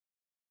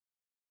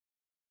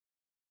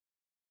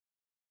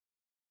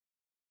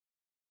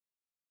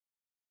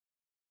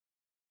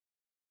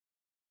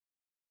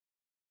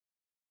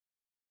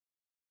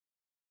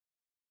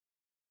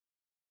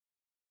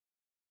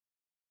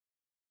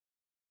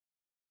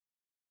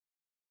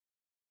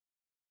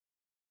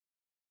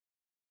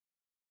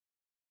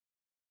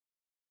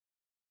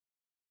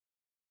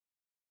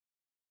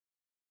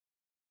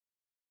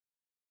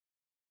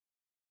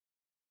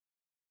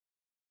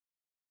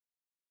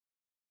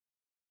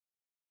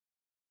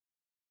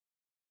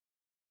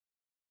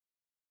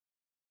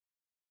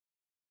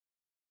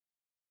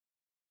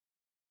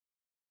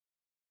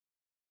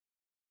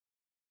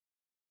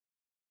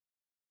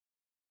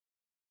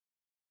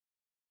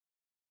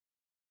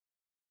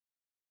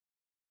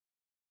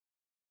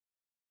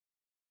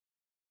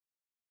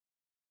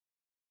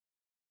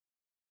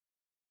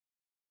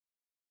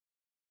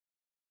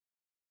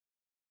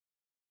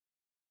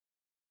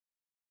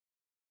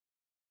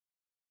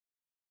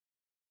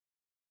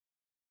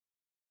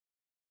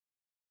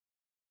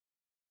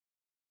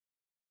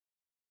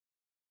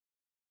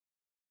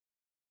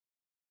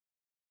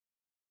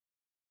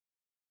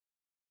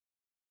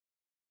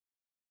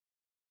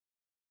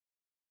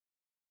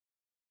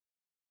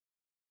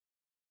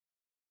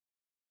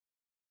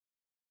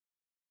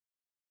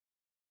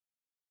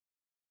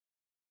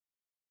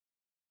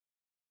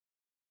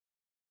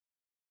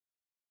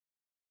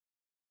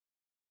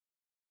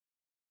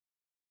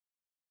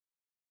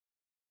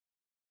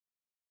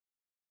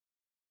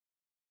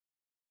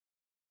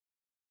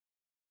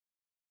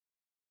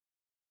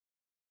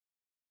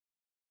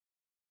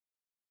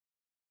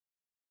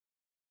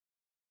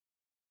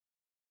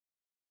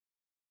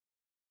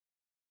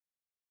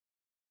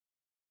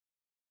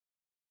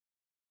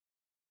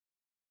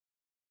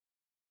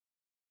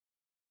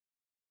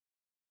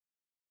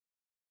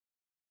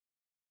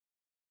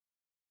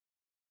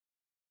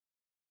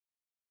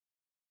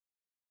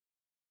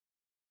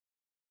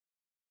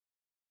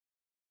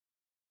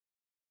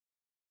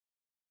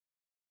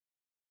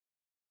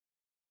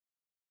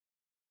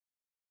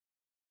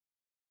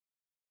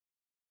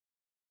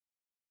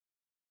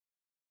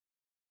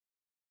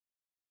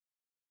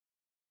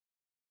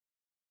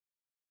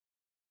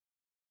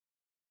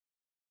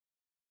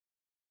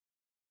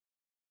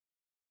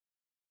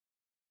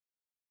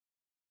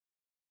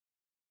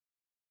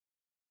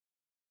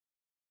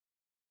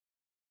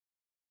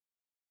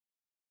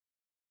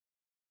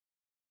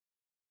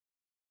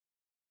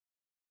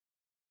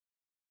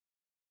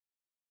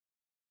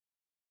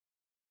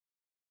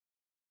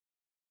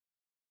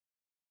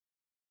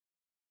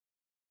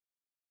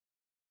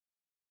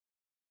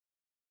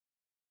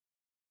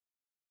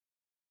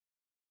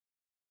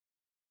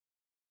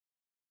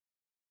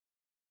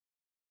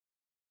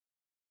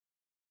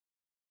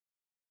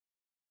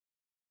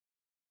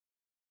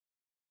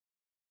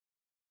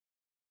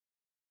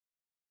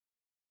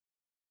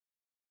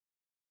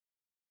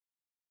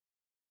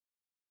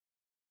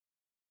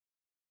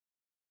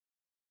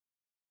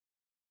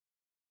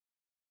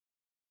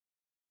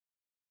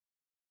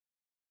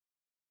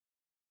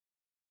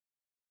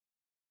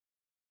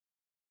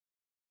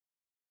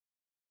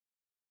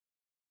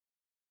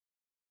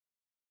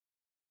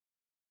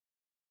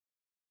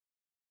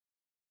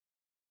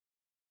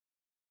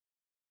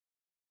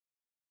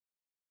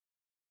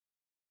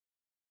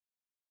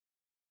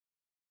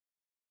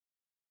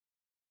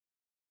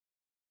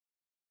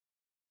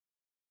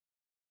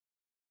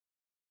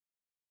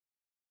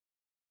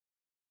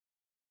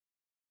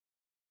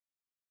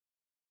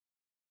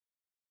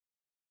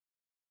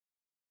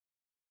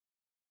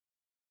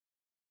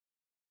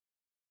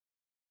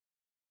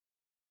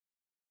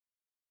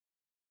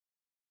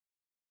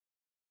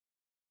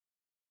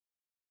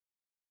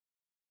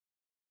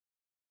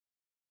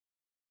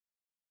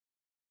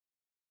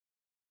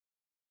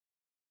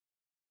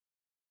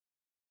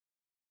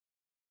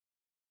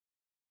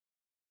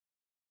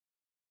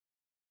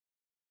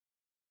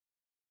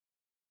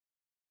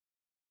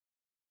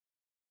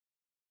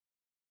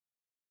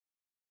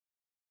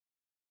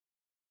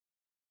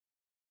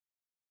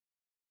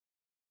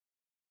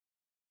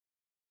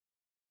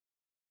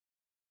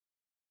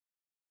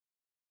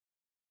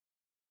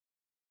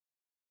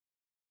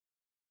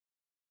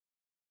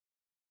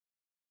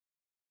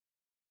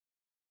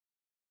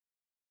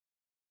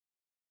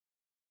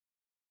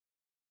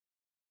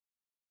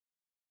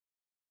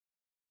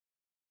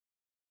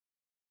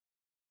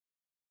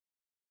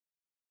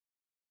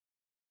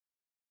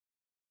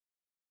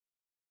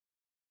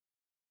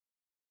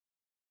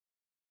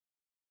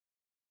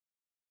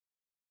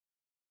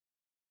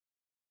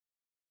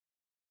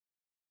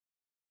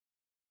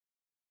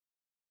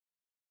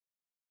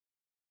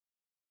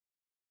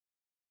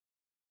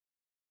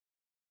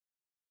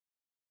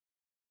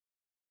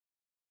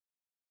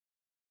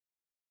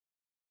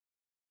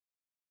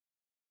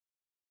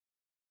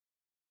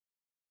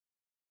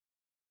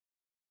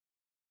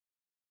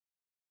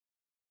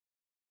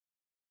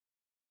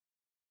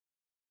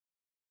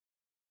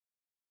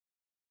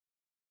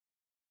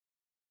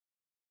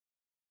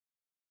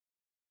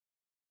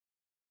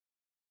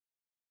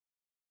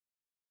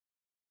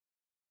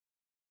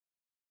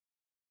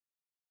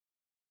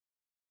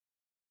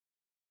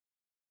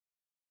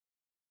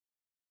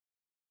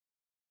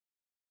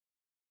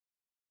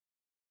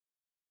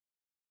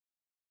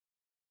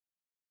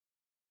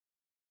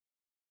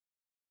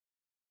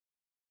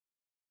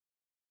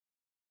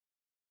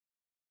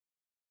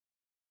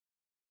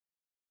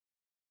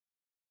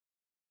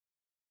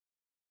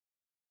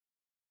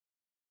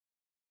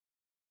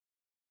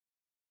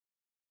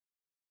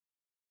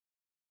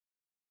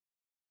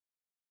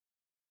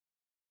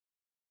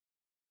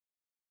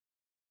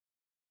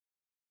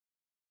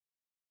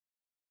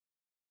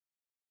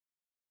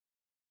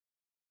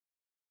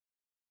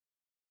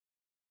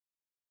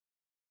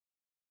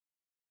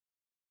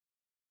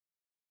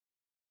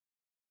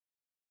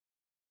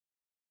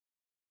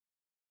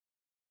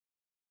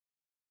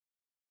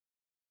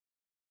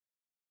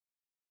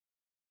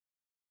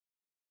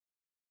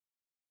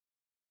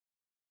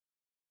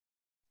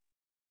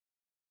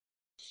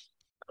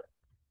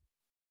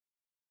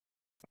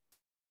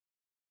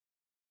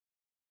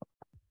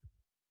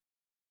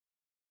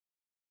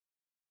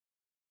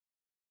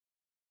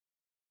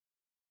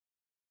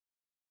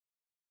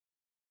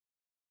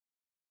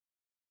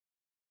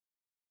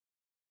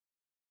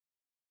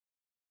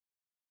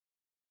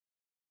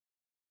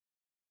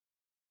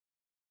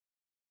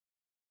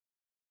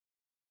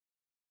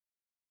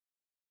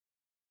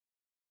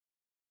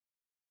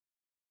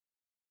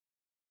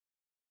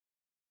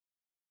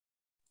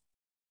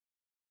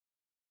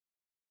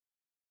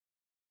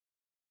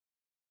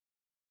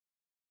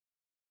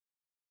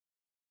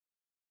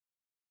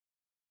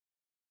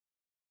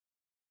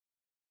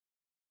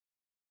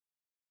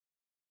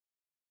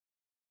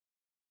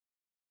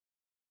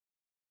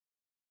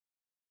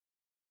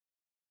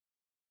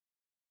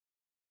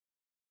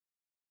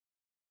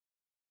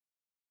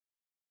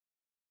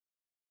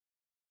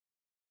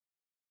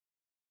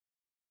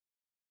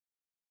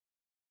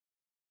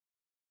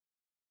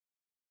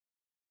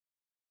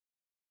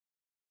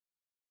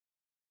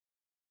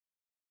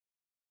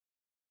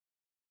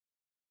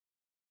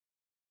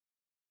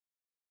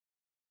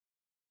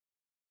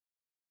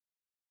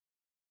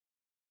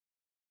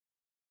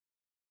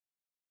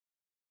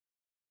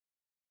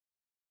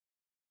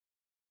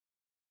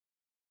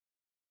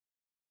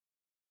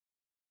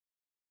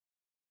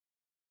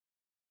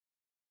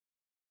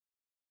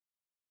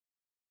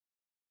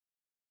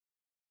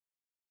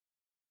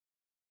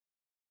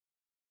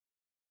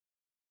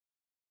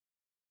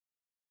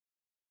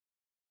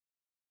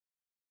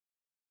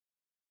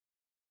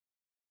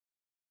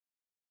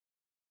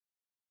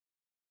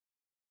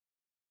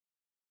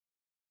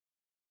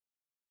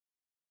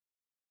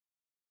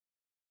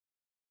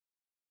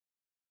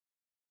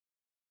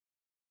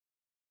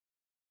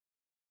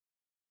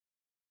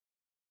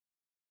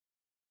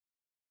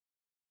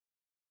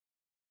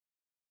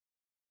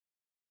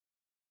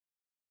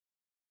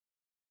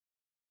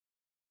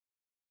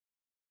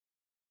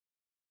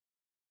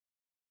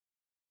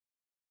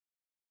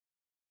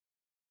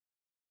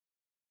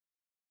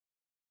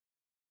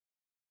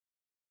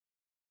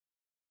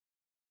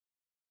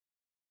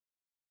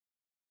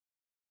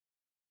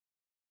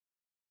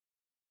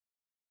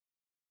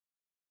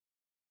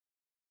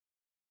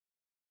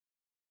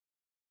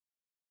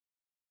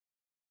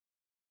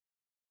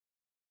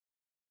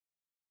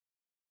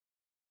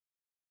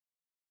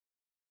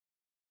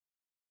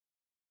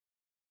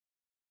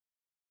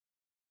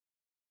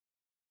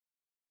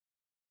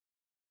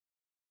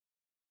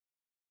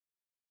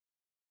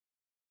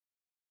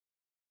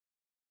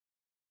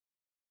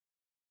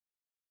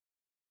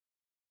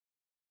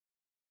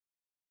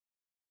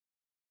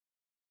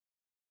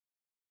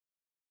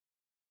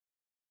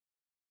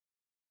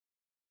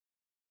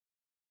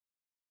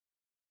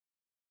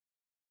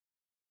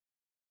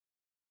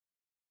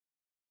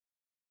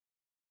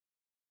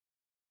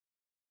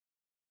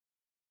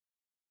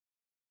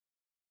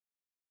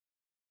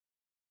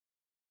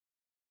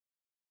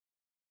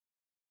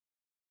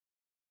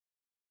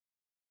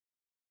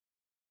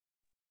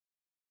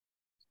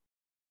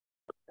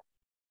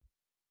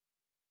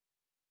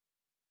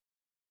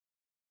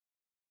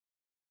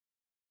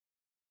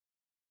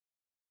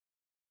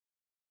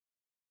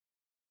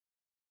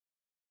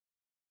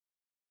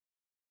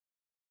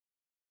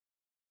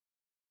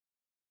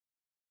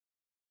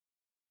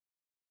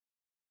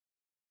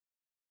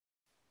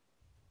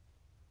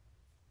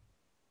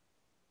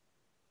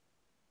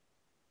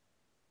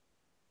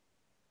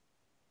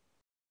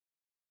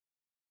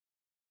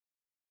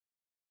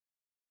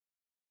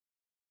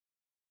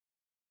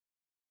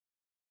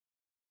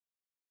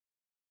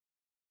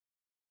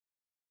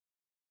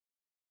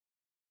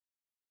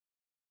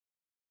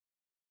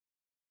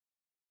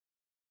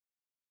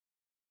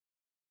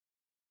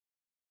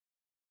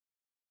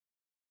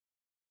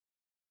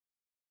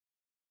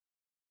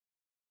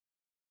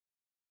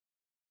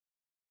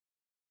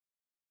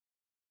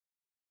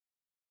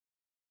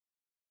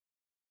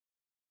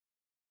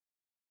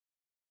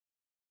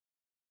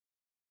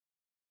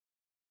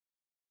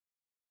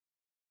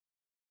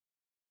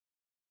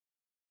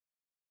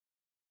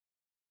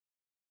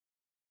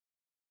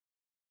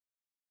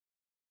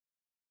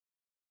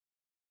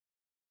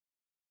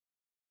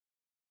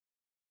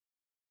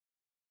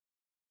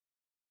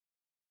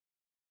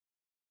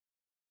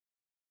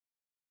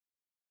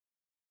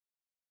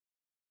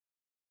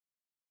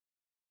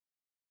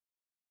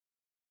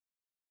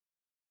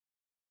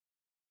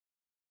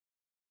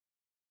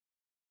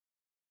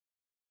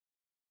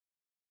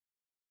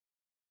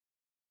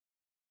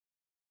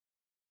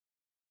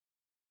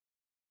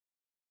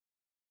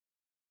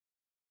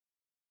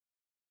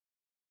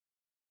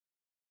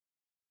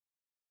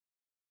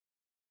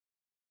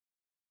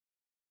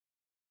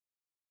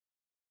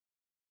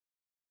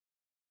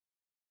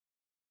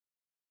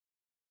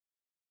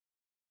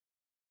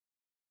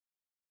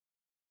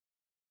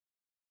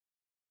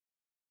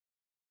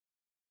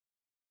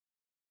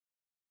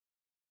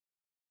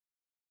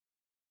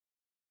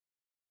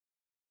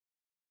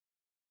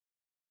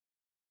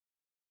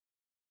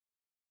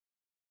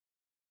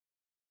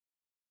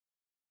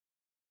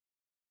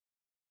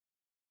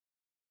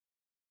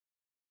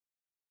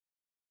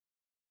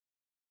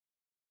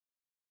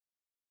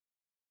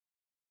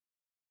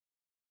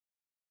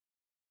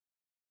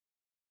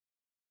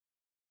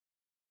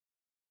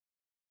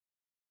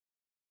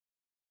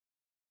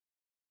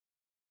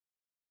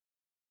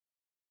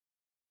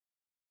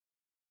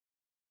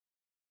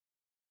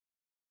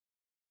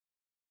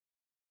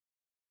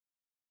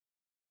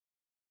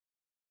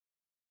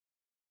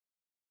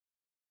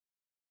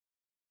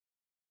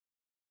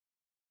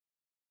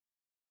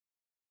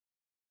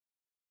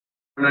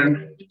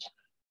In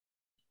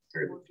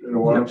a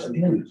while since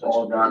we've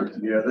all gotten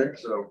together,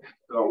 so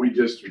we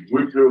just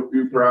went through a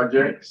few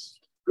projects.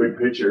 Good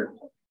picture.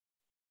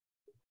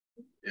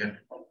 Yeah.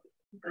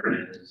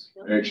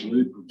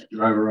 Actually,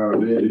 drive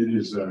around it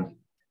is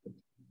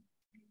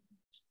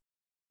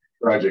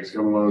projects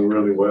coming along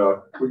really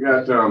well. We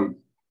got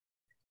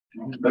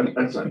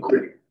that's a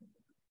quick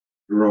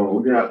draw.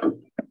 We got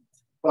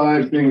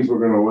 5 things we're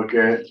going to look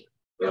at.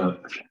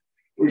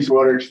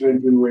 Wastewater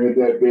extension, we had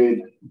that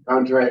bid.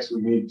 Contracts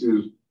we need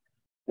to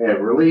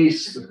have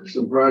released,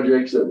 some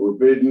projects that we're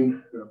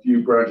bidding, a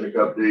few project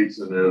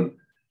updates, and then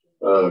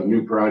a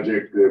new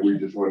project that we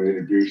just want to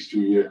introduce to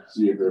you,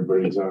 see if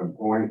everybody's on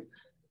point.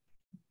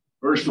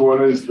 First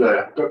one is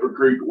the Pepper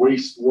Creek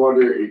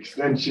wastewater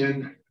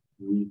extension.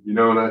 You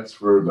know, that's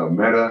for the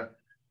Meta.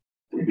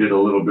 We did a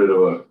little bit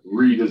of a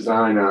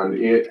redesign on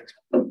it.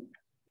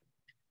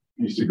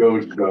 Used to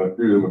go through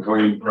the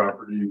McLean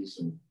properties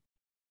and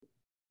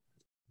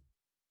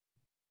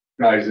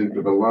ties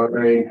into the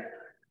line.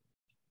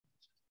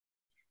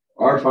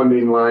 Our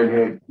funding line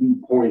had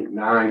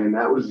 2.9, and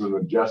that was an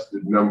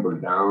adjusted number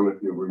down.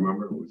 If you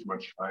remember, it was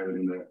much higher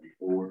than that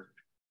before.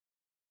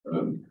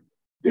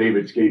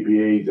 David's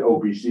KPA's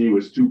OPC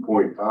was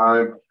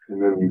 2.5,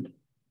 and then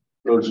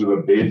those are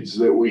the bids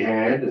that we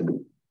had.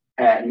 And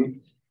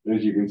Patton,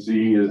 as you can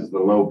see, is the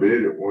low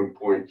bid at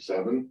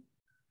 1.7.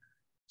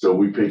 So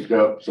we picked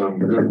up some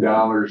good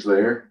dollars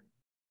there.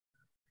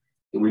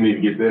 We need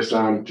to get this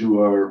on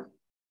to our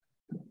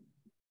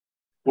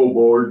full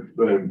board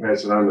and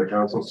pass it on to the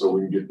council so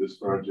we can get this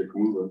project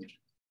moving.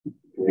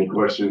 Any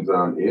questions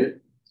on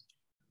it?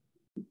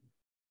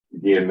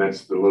 Again,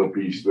 that's the little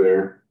piece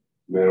there.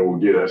 And then it will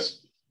get us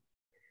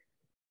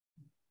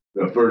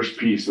the first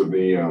piece of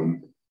the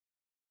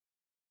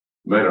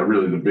Meta,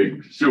 really the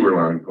big sewer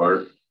line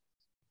part.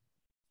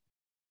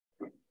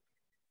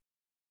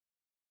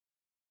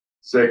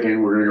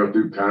 Second, we're going to go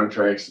through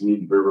contracts that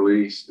need to be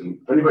released. And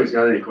if anybody's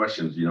got any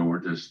questions, you know, we're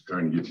just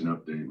trying to get you an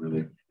update,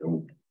 really.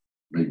 Don't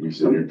make me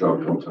sit here and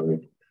talk all the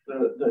time.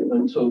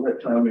 And so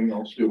that timing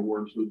all still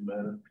works with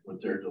Meta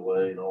with their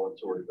delay and all that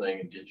sort of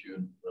thing, and get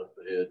you up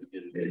ahead to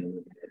get it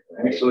in.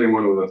 Actually,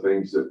 one of the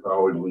things that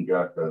probably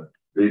got the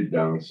bid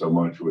down so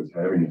much was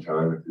having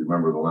time. If you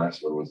remember, the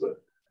last one was a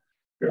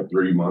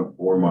 3-month,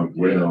 4-month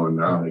window, and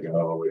now they got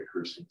all the way to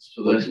Christmas.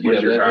 So that's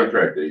what's your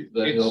contract date?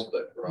 That helped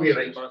that process. We have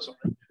 8 months on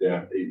it.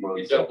 Yeah, 8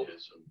 months.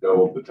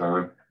 Doubled the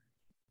time.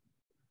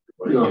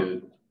 You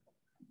know,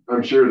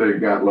 I'm sure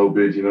they've got low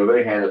bids. You know,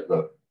 they had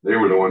they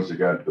were the ones that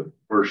got the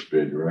first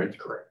bid, right?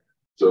 Correct.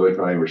 So they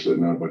probably were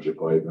sitting on a bunch of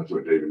pipe. That's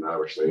what David and I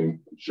were saying.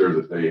 I'm sure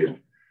that they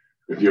had,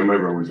 if you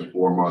remember, it was a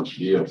 4-month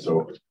deal.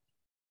 So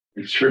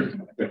I'm sure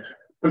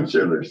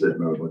they're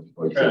sitting on a bunch of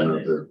pipe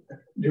out there.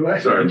 Do I?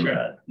 Sorry.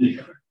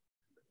 Yeah.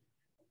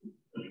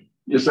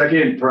 The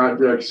second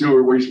project,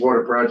 sewer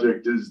wastewater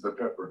project, is the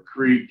Pepper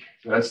Creek.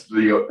 That's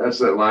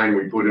that line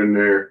we put in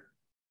there,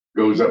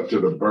 goes up to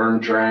the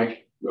burn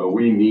track.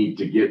 We need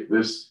to get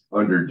this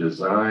under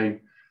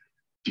design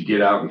to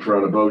get out in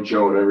front of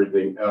Ocho and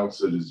everything else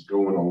that is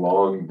going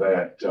along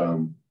that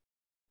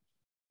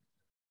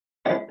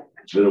that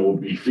will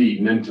be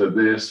feeding into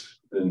this.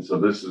 And so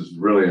this is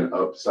really an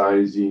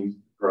upsizing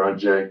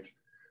project,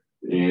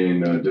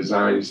 and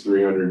design is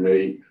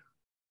 308.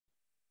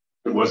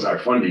 It was our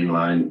funding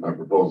line. Our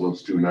proposal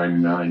is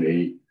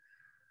 299.8.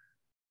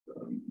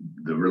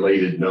 The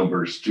related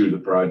numbers to the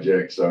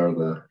projects are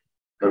the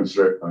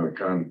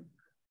construction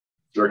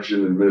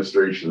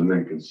administration and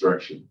then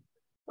construction.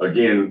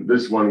 Again,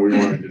 this one we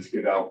want to just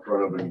get out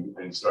front of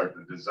and start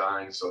the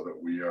design so that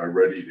we are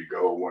ready to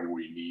go when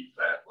we need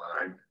that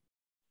line.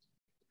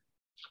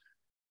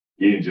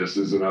 Again, just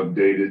as an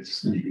update,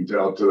 you can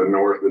tell to the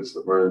north, it's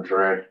the burn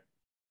track.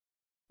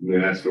 And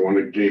then that's the one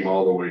that came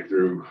all the way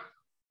through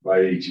by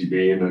HEB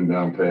and then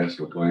down past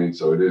McLean.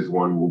 So it is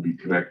one we'll be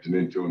connecting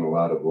into, and a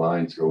lot of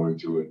lines go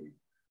into it.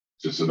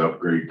 It's just an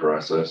upgrade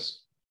process.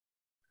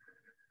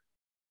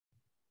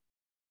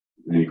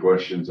 Any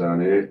questions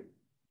on it?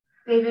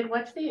 David,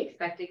 what's the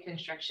expected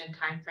construction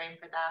time frame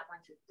for that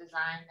once it's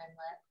designed and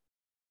lit?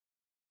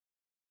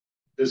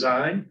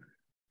 Design?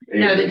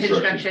 No, the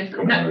construction.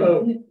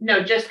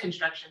 No, just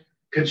construction.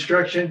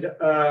 Construction,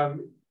 I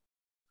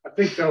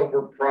think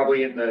we're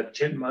probably in the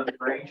 10-month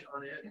range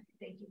on it.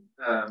 Thank you.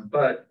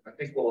 But I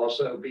think we'll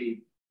also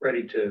be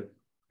ready to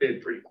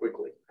bid pretty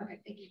quickly. Okay,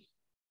 thank you.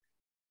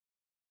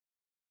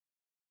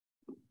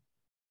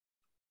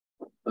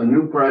 A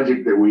new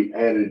project that we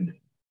added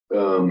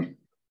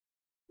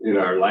in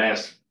our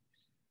last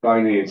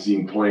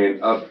financing plan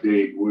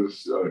update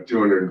was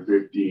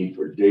 250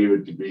 for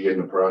David to be in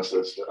the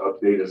process to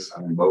update us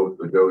on both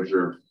the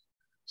Dozier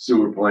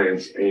sewer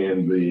plants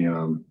and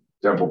the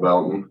Temple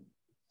Belton.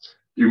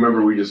 You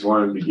remember we just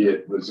wanted to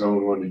get the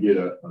zone wanted to get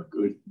a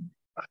good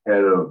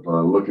ahead of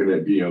looking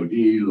at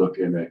BOD,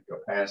 looking at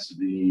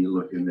capacity,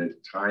 looking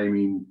at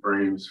timing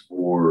frames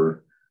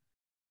for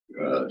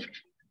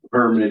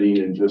permitting,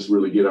 and just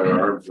really get our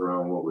arms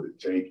around what would it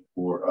take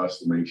for us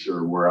to make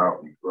sure we're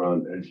out in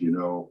front. As you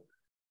know,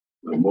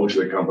 most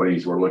of the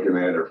companies we're looking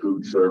at are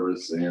food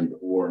service and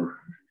or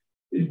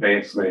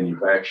advanced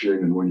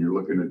manufacturing. And when you're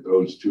looking at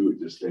those two, it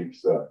just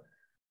takes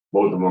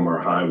both of them are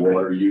high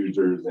water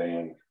users.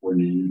 And when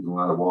you use a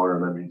lot of water,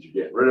 that means you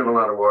get rid of a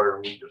lot of water.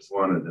 And we just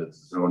wanted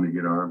this zone to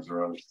get our arms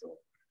around it. So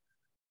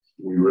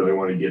we really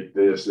want to get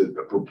this.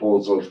 The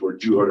proposals were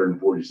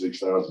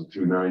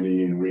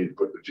 $246,290, and we had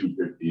put the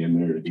 $250 in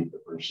there to get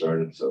the first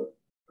started. So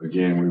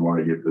again, we want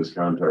to get this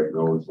contract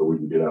going so we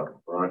can get out in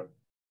front.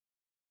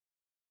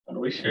 Do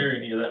we share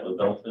any of that with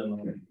Dolphin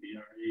on the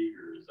BRE,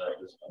 or is that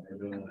just something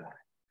we're doing?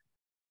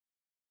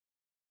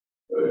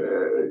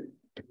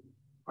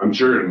 I'm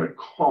sure in the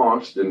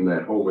cost and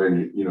that whole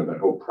that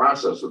whole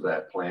process of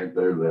that plant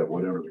there, that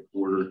whatever the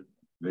quarter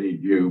they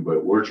do,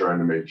 but we're trying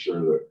to make sure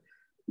that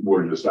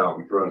we're just out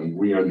in front and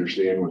we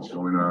understand what's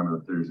going on.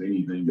 If there's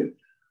anything that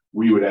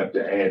we would have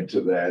to add to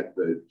that,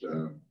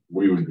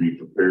 we would be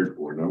prepared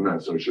for it. I'm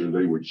not so sure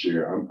they would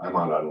share. I'm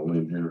out on a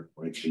limb here,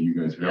 like so you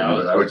guys. Yeah,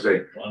 but I would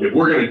say if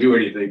we're going to do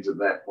anything to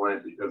that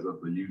plant because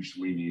of the use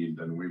we need,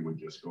 then we would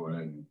just go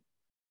ahead and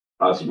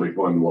possibly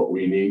fund what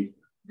we need.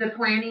 The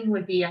planning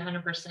would be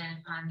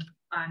 100%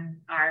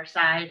 on our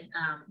side.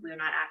 We're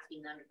not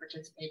asking them to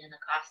participate in the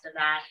cost of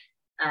that.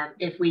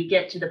 If we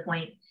get to the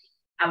point,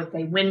 I would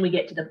say when we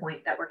get to the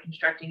point that we're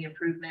constructing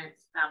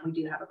improvements, we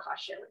do have a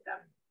cost share with them.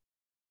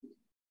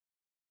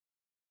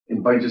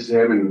 And by just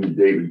having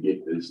David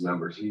get these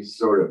numbers, he's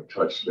sort of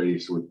touched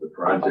base with the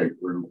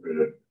project group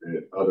at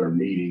other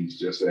meetings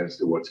just as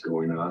to what's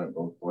going on at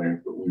both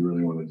plants, but we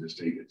really want to just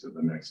take it to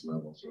the next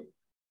level. So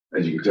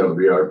as you can tell,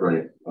 the VR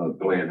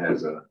plant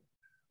has a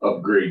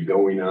upgrade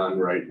going on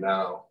right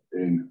now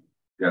and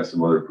got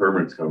some other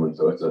permits coming.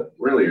 So it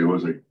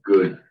was a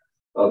good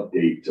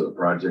update to the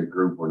project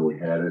group when we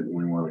had it. And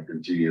we want to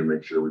continue to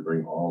make sure we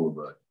bring all of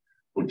the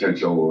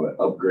potential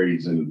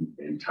upgrades and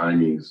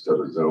timings to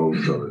the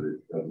zone so that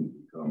it doesn't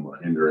become a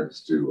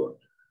hindrance to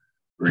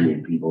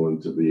bringing people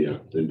into the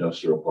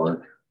industrial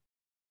park.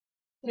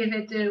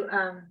 David, do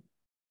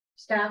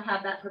staff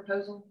have that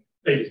proposal?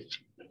 They do.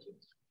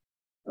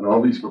 And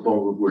all these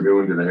proposals we're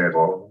doing, do they have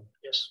all of them?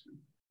 Yes.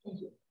 Thank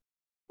you.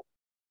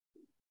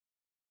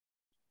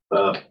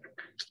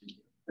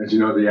 As you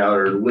know, the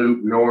outer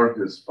loop north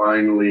is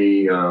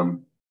finally, I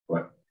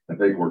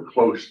think we're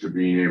close to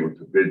being able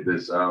to bid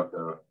this out.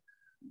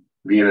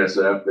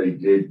 BNSF, they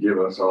did give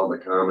us all the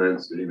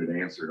comments. David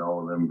answered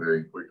all of them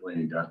very quickly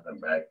and got them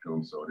back to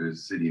them. So it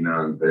is sitting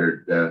on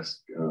their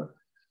desk.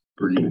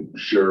 Pretty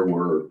sure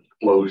we're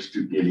close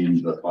to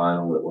getting the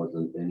final. It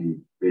wasn't any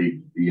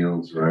big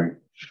deals, right?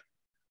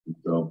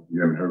 So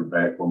you haven't heard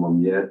back from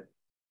them yet?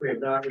 We have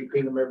not. We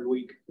clean them every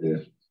week.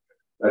 Yeah.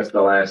 That's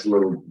the last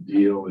little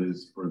deal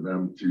is for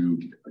them to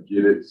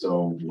get it.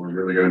 So we're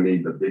really going to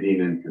need the bidding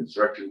and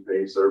construction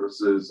pay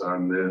services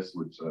on this,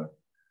 which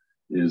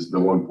is the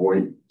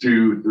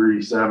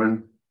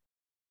 1.237.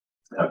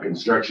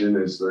 Construction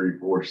is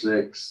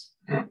 34.6.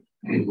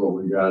 What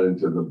we got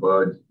into the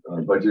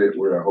budget,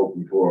 we're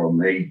hoping for a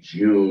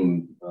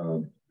May-June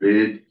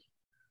bid.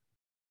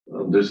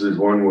 This is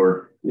one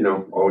we're,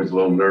 always a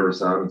little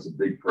nervous on. It's a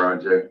big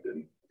project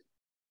and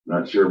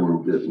not sure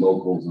we'll get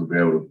locals to be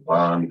able to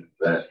bond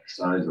that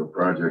size of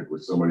project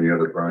with so many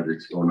other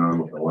projects going on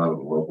with a lot of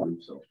the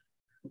locals. So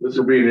this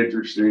will be an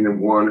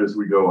interesting one as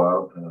we go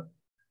out.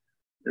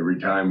 Every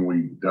time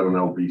we've done an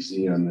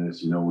LPC on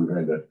this, we've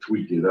had to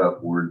tweak it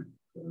upward.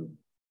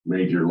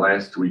 Major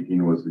last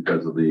tweaking was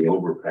because of the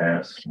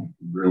overpass,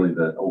 really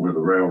that over the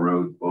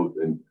railroad, both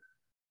in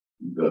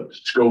the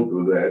scope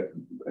of that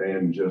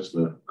and just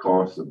the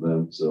cost of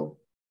them. So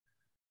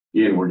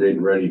again, we're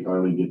getting ready to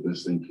finally get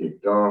this thing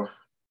kicked off.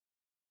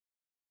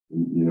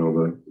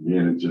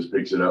 Again, it just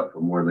picks it up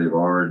from where they've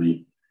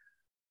already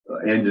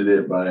ended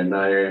it by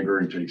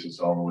Niagara and takes us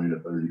all the way to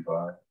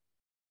 35.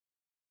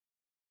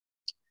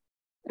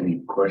 Any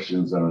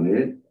questions on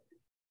it?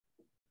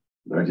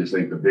 I just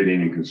think the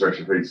bidding and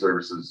construction phase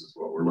services is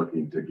what we're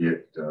looking to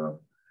get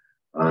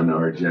on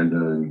our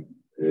agenda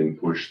and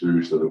push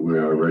through so that we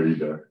are ready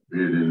to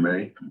bid in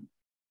May.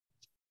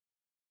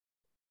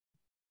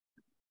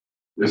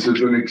 This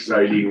is an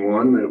exciting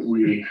one that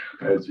we,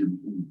 as you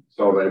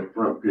saw that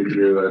front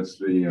picture, that's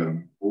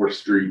the 4th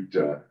Street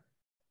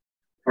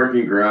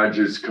parking garage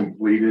is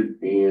completed,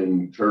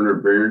 and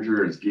Turner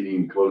Behringer is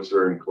getting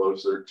closer and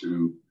closer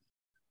to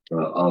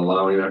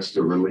allowing us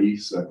to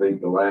release. I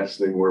think the last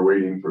thing we're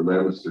waiting for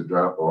them is to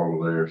drop all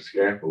of their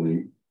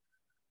scaffolding.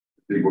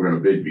 I think we're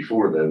going to bid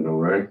before then, though,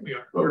 right? We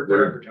are. But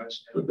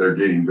But they're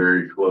getting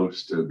very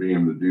close to being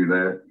able to do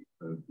that.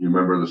 You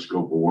remember the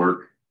scope of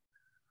work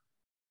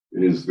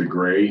is the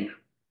gray.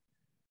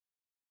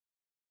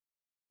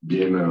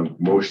 Again,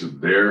 most of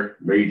their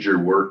major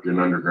work and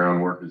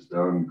underground work is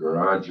done.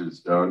 Garage is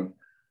done.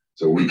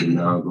 So we can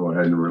now go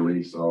ahead and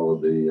release all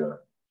of the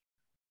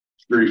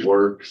street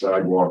work,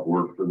 sidewalk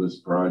work for this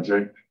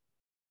project.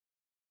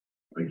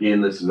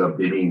 Again, this is a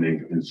bidding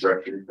and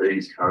construction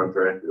phase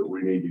contract that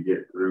we need to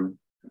get through.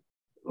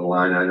 The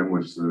line item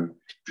was the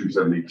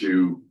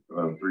 272,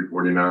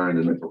 349,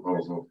 and the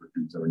proposal for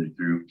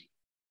 272.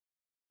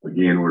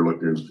 Again, we're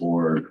looking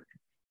for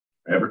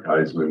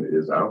advertisement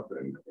is out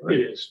then. Right?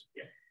 It is,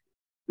 yeah.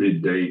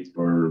 Bid date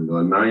for the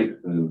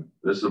 9th, and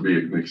this will be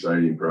an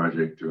exciting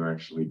project to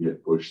actually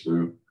get pushed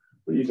through.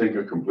 What do you think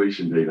a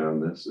completion date on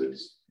this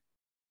is?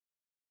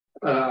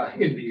 End of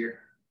the year.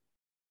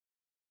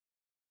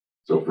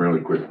 So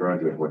fairly quick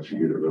project once you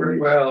get it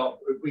released. Well,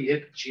 if we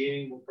hit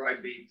June, we'll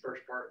probably be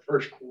first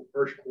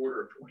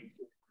quarter of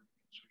 24.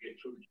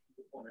 So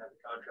we won't have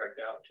the contract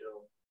out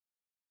till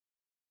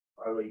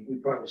we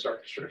probably will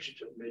start construction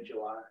till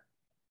mid-July.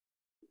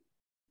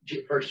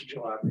 1st of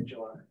July,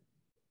 mid-July.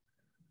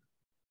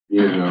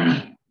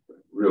 Yeah,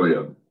 really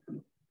a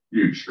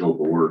huge scope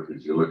of work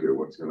as you look at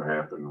what's going to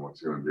happen and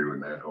what's going to do in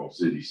that whole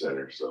city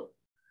center. So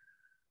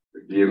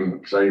again,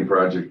 exciting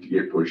project to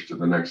get pushed to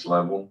the next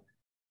level.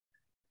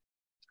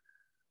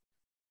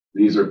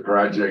 These are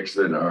projects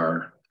that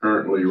are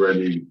currently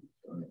ready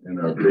in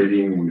our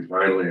bidding. We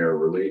finally are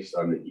released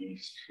on the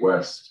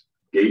east-west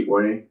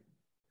gateway.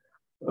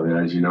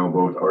 As you know,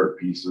 both art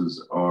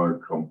pieces are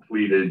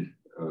completed.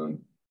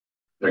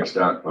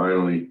 TxDOT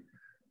finally,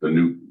 the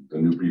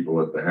new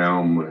people at the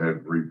helm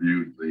have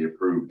reviewed the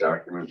approved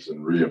documents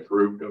and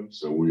reapproved them.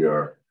 So we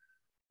are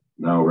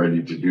now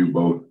ready to do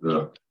both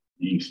the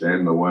east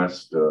and the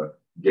west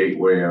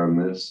gateway on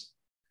this.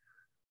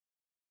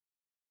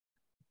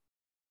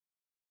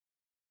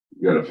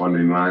 We got a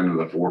funding line of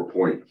the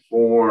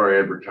 4.4.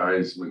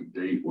 Advertisement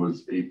date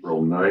was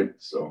April 9th.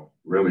 So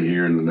really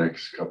here in the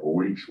next couple of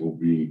weeks, we'll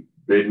be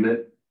bidding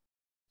it.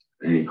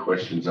 Any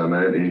questions on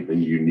that?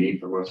 Anything you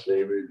need from us,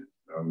 David,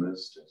 on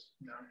this?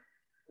 No.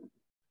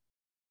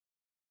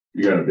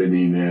 You got a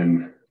bidding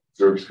and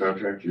service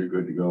contract. You're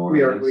good to go on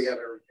We this? have everything.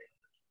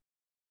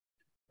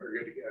 We're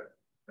good to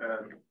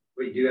go.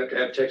 We do have to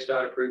have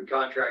TxDOT approved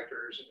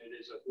contractors, and it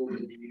is a full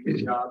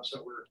unique job.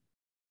 So we're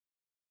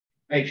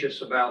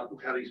anxious about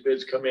how these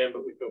bids come in,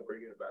 but we feel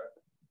pretty good about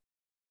it.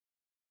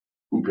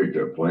 Who picked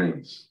up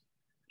plans?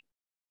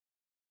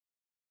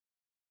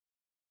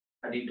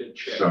 I need to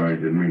check. Sorry,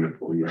 didn't mean to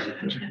pull you out.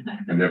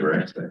 I never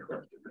asked that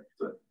question.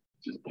 So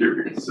just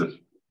curious if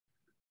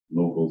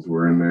locals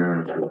were in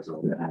there. If it was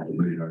on the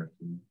radar.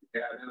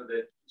 Yeah, I know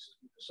that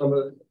some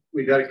of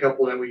we've got a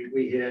couple that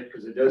we hit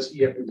because it does.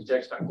 You have to be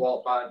TxDOT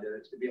qualified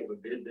to be able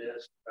to bid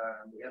this.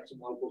 We have some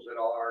locals that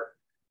are.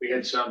 We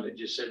had some that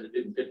just said it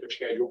didn't fit their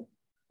schedule.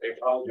 They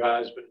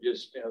apologized, but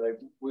just they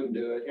wouldn't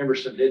do it.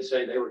 Emerson did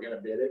say they were going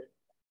to bid it,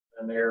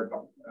 and they're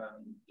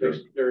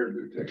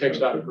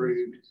TxDOT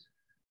approved.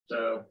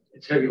 So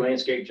it's heavy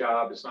landscape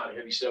job. It's not a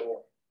heavy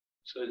civil.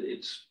 So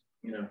it's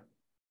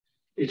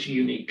it's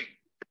unique.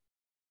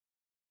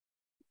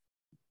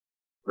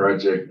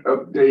 Project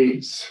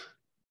updates.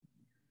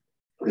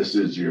 This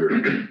is your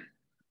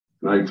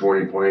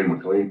 920 Plain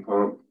McLean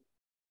pump.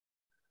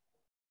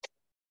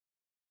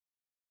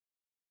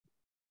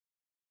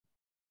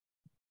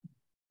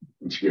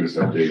 Would you give us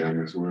an update on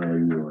this? Where are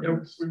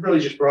you? We really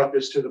just brought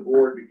this to the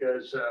board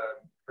because,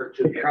 or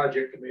to the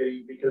project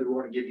committee, because we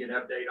want to give you an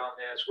update on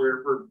this.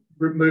 We're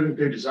moving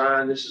through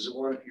design. This is the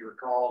one, if you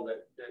recall,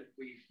 that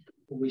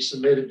when we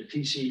submitted to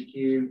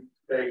TCEQ,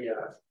 they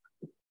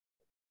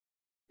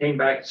came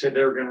back and said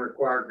they were going to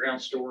require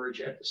ground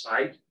storage at the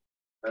site.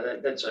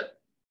 That's a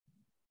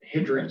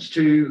hindrance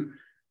to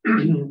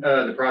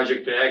the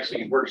project. That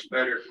actually works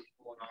better if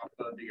we're pulling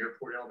off of the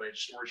airport elevated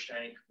storage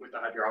tank with the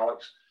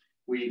hydraulics.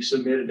 We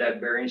submitted that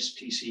variance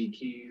to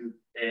TCEQ,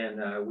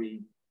 and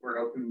we're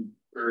hoping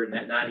we're in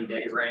that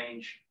 90-day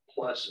range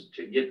plus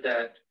to get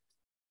that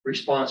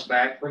response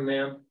back from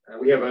them.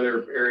 We have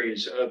other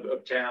areas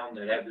of town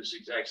that have this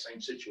exact same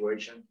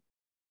situation.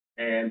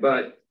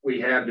 But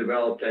we have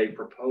developed a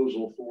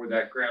proposal for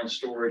that ground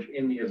storage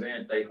in the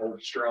event they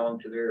hold strong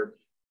to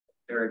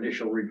their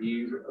initial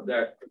review of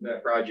that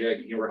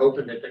project. We're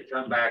hoping that they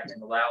come back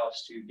and allow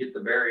us to get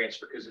the variance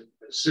because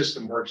the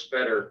system works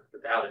better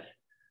without it.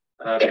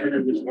 I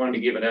just wanted to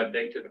give an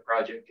update to the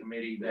project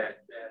committee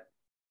that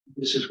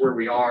this is where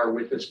we are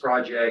with this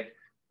project.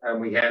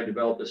 We have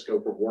developed a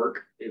scope of work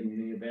in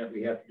the event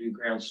we have to do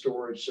ground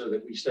storage so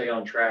that we stay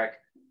on track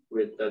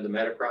with the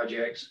meta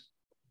projects.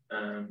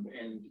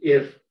 And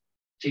if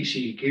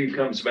TCEQ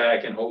comes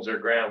back and holds their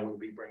ground, we'll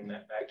be bringing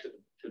that back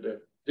to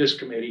this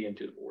committee and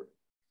to the board.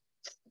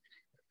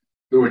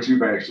 So what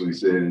you've actually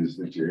said is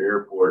that your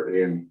airport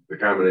and the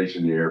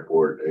combination of the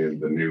airport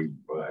and the new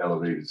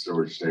elevated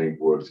storage tank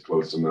was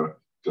close enough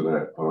to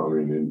that. I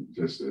mean, and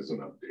just as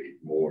an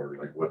update, more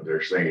like what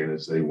they're saying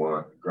is they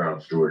want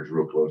ground storage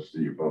real close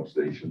to your pump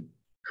station.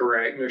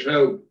 Correct. There's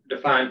no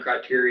defined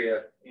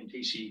criteria in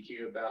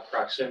TCEQ about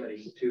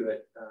proximity to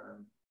it.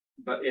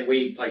 But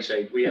we, like I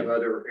say, we have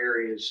other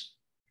areas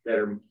that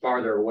are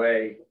farther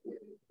away,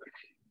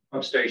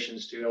 pump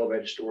stations to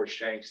elevated storage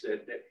tanks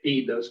that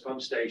feed those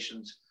pump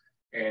stations.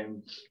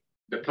 And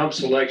the pump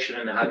selection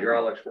and the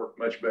hydraulics work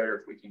much better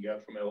if we can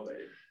go from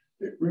elevated.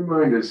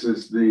 Remind us,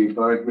 is the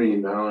 $5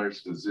 million,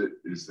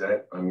 is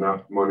that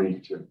enough money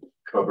to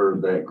cover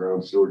that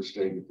ground storage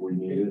tank if we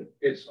need it?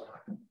 It's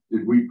not.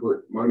 Did we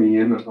put money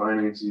in the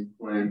financing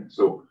plan?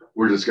 So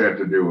we're just going to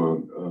have to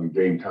do a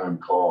game time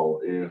call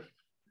if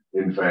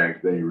in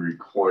fact, they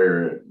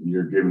require it.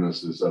 You're giving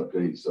us this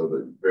update so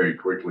that very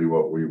quickly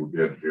what we will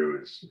get to do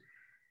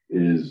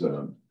is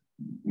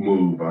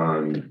move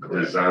on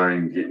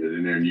design, getting it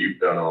in there. And you've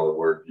done all the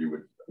work. You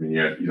would, I mean,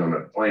 yeah, you don't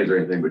have plans or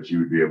anything, but you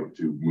would be able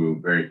to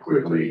move very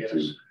quickly yes.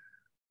 to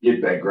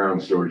get that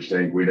ground storage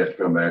tank. We'd have to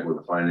come back with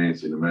a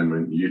financing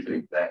amendment. You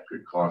think that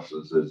could cost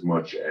us as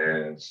much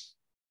as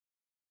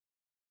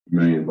 $1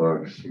 million?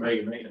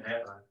 Maybe $1.5 million.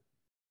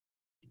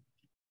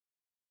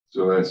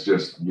 So that's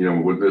just, you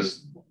know, with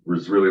this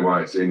was really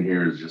why it's in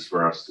here is just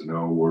for us to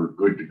know we're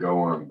good to go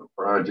on the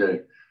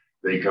project.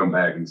 They come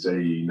back and say,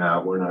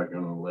 no, we're not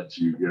going to let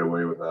you get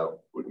away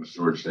without putting the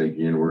storage tank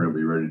in. We're going to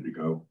be ready to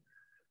go.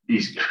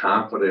 He's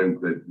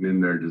confident that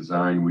in their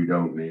design, we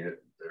don't need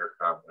it. They're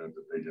confident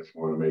that they just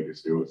want to make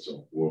us do it.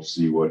 So we'll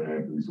see what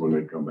happens when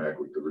they come back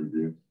with the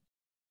review.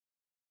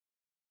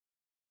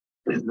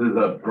 This is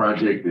a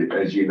project that,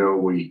 as you know,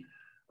 we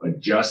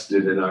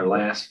adjusted in our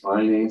last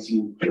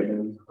financing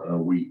plan.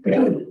 We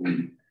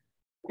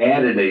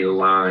added a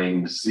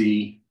line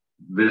C.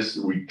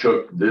 We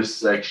took this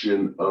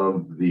section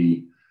of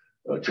the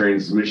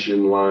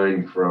transmission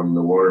line from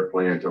the water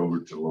plant over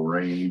to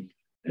Lorraine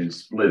and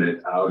split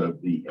it out of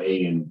the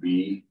A and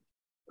B.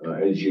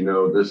 As you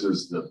know, this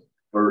is the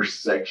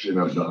first section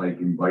of the hike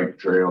and bike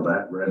trail.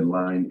 That red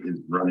line is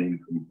running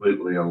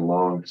completely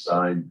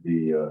alongside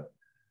the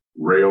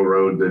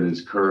railroad that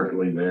is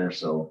currently there.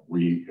 So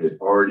we had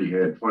already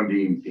had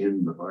funding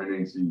in the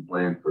financing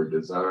plan for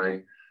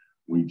design.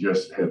 We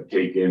just have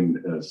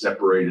taken,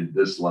 separated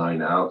this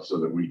line out so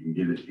that we can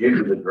get it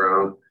into the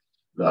ground.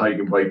 The hike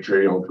and bike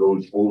trail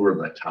goes over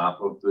the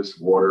top of this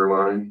water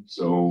line.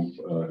 So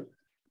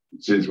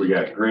since we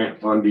got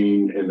grant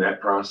funding and that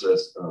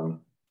process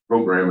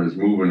program is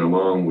moving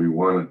along, we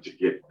wanted to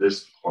get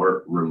this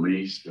part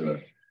released.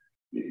 Again,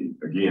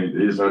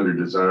 it is under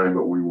design,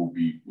 but we will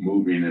be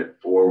moving it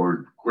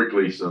forward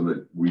quickly so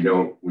that we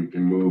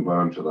can move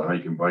on to the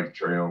hike and bike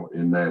trail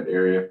in that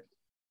area.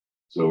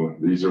 So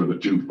these are the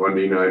two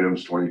funding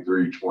items,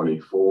 23,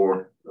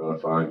 24,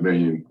 $5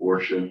 million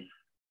portion.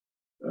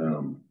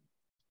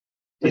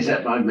 Does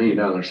that $5 million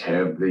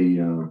have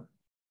the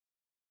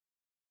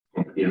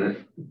in it?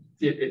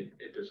 It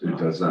does not.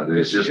 It does not.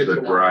 It's just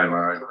the dry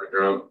line.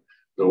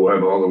 So we'll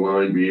have all the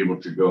line be able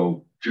to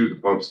go to the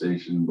pump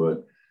station,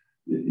 but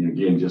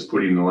again, just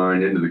putting the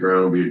line into the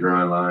ground will be a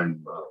dry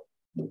line.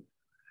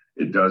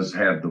 It does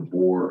have the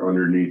bore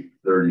underneath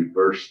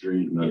 31st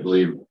Street, and I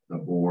believe the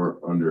bore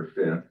under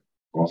 5th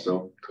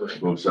also. Correct.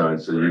 Both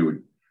sides. So you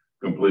would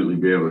completely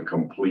be able to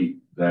complete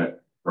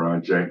that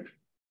project.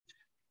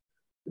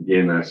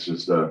 Again, that's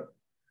just an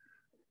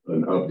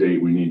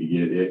update. We need to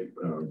get it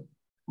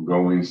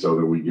going so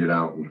that we get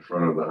out in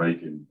front of the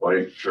hike and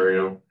bike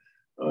trail.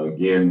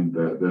 Again,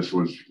 this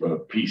was a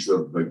piece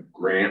of the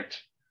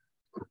grant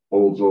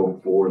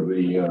proposal for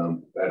the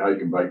that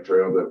hike and bike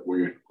trail that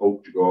we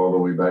hope to go all the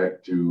way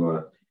back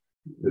to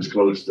as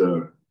close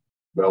to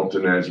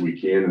Belton as we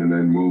can, and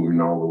then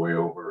moving all the way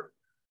over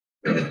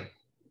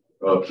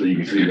up. So you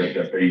can see that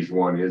the phase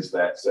one is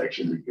that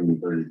section between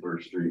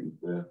 31st Street and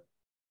 5th.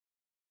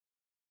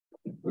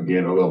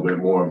 Again, a little bit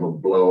more of a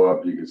blow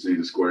up. You can see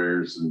the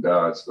squares and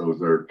dots.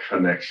 Those are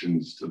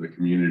connections to the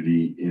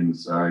community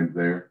inside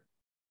there.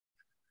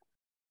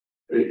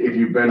 If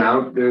you've been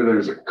out there,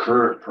 there's a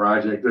current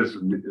project. This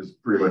is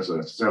pretty much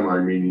a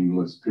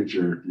semi-meaningless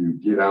picture. If you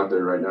get out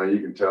there right now, you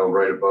can tell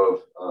right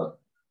above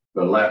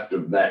the left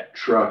of that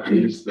truck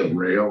is the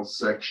rail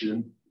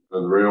section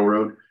of the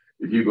railroad.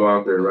 If you go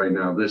out there right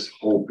now, this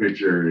whole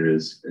picture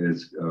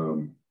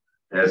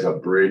has a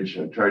bridge.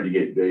 I tried to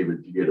get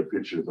David to get a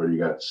picture, but he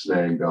got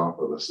snagged off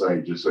of the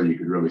site just so you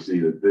could really see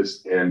that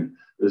this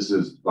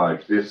is by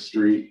 5th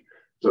Street.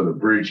 So the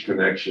bridge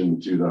connection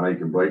to the hike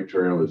and bike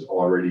trail is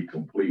already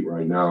complete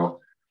right now.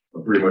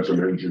 Pretty much a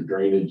major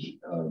drainage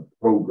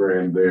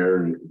program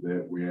there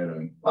that we had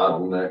a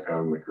bottleneck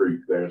on the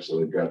creek there. So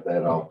they've got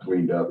that all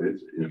cleaned up.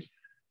 If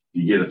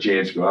you get a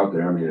chance to go out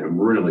there, I mean,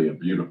 really a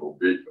beautiful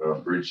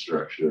bridge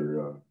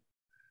structure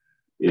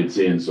it's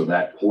in. So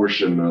that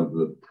portion of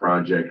the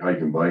project hike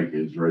and bike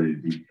is ready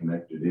to be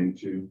connected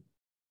into.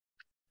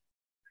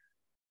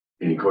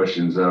 Any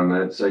questions on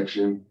that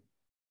section?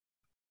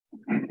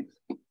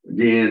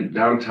 Again,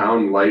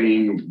 downtown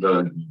lighting,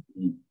 the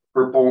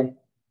purple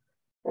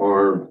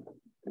are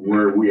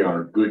where we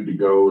are good to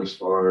go as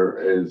far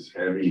as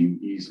having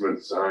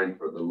easement signed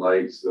for the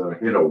lights.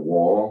 Hit a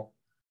wall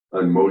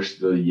on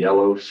most of the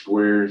yellow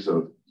squares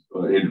of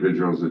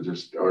individuals that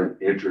just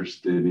aren't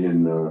interested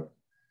in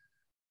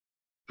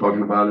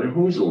talking about it.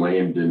 Who's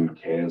land in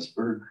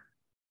Casburg?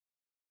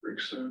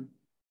 Rick's son.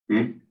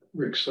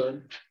 Rick's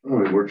son.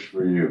 Oh, it works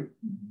for you.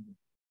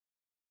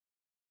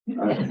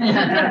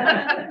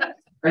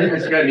 I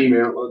just got an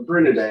email.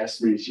 Brenda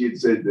asked me, she had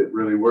said that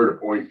really where to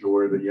point to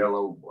where the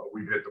yellow,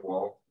 we've hit the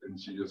wall. And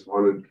she just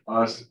wanted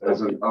us as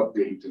an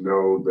update to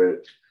know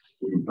that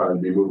we would probably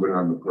be moving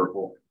on the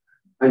purple.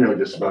 I know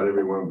just about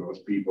every one of those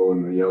people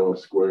in the yellow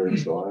square.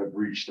 So I've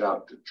reached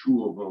out to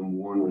two of them.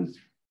 One was,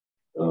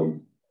 I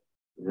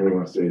don't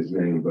want to say his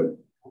name, but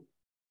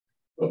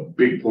a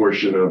big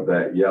portion of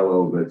that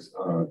yellow that's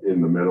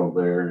in the middle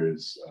there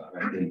is,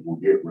 I think will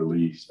get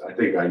released. I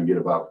think I can get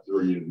about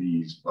 3 of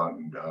these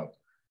buttoned up.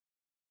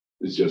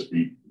 It's just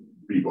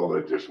people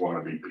that just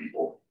want to be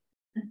people.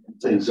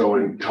 And so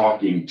in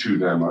talking to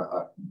them,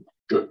 I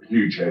took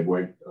huge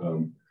headway.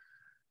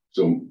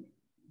 So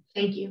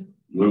Thank you.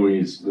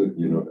 Louis,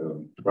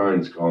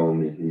 Brian's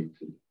calling me. He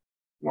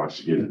wants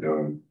to get it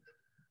done.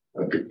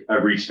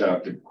 I've reached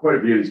out to quite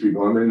a few of these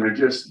people, and then they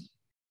just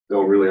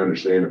don't really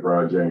understand the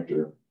project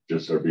or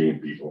just are being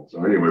people.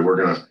 So anyway,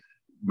 we're gonna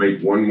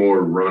make one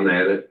more run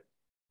at it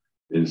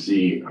and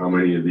see how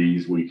many of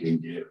these we can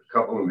get. A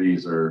couple of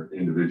these are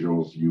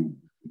individuals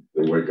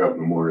they wake up in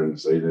the morning and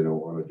say they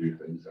don't want to do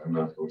things. I'm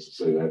not supposed to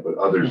say that, but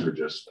others are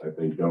just, I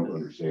think, don't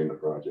understand the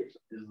project.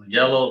 Is the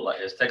yellow,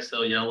 is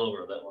Texel yellow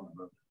or that one?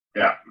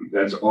 Yeah,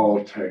 that's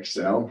all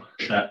Texel.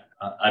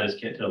 I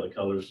just can't tell the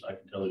colors. I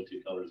can tell the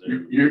 2 colors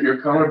there. You're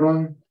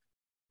colorblind?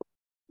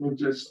 Well,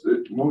 just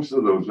most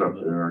of those up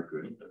there are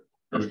good.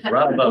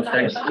 Right above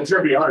Texel. It's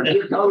gonna be hard.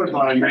 You're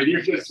colorblind, man.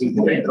 You're just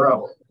in big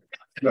trouble.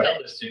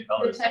 Those 2 The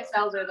colors.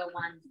 textiles are the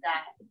ones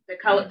that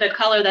the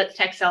color that's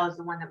Texel is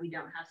the one that we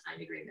don't have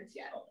signed agreements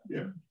yet.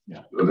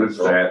 Yeah. So that's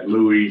that.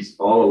 Louis,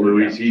 all of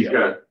Louis. He's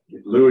got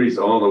Louis,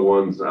 all the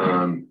ones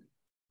on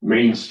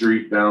Main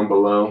Street down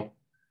below.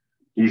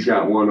 He's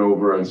got one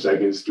over on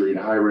 2nd Street.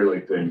 I really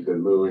think that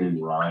Louis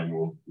and Ryan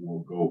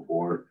will go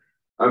for it.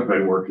 I've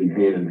been working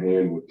hand in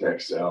hand with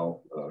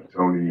Texel,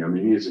 Tony. I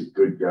mean, he's a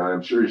good guy.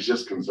 I'm sure he's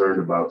just concerned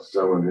about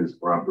selling his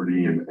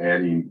property and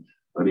adding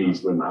an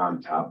easement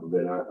on top of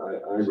it.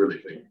 I really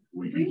think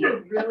we can We get.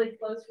 were really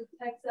close with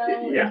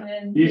Texel, Yeah. and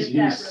then He's- hit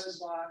that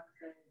he's- roadblock.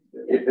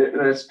 And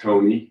that's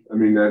Tony. I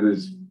mean, that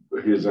is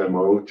his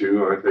MO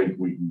too. I think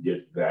we can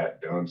get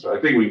that done. So I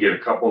think we get a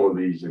couple of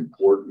these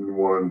important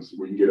ones.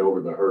 We can get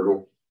over the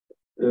hurdle.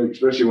 And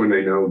especially when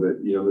they know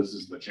that, this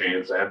is the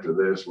chance after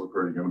this, we're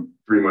pretty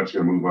much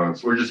going to move on.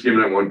 So we're just giving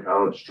it one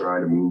college try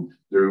to move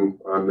through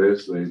on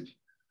this.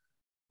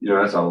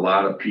 That's a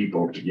lot of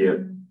people to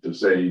get to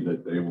say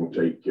that they will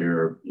take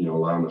care of,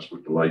 allowing us to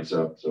put the lights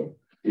up. So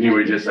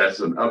anyway, just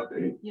that's an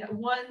update. Yeah,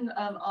 one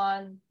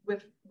on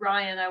with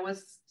Ryan, I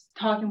was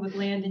talking with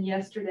Landon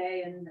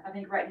yesterday, and I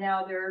think right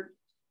now they're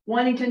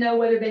wanting to know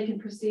whether they can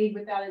proceed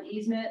without an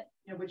easement,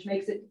 which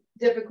makes it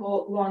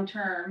difficult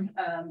long-term.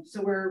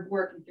 So we're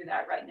working through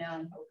that right now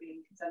and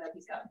hoping, because I know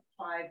he's got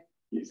 5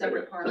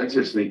 separate parcels. I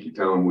just think you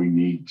tell them we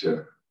need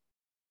to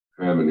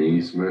have an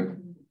easement.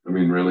 I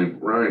mean, really,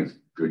 Ryan's a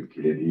good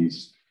kid.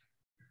 He's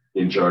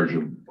in charge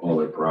of all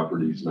their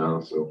properties now,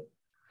 so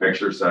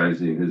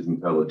exercising his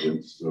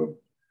intelligence. So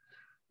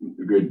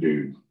a good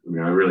dude. I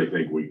mean, I really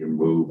think we can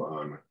move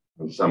on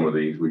some of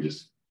these. We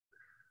just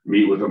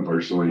meet with them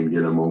personally and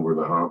get them over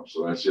the hump.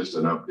 So that's just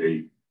an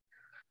update.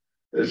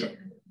 It's a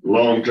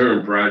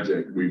long-term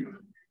project we've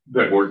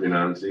been working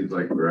on. It seems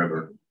like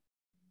forever.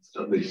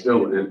 So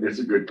it's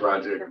a good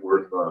project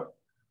worth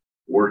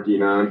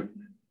working on.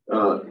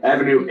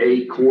 Avenue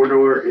 8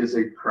 corridor is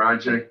a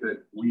project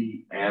that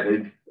we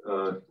added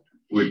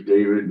with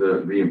David.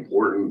 The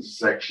important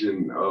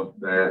section of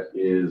that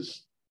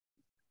is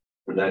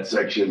that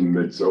section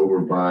that's over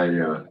by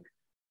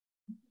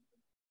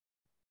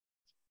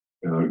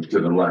to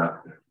the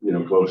left,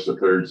 close to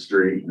 3rd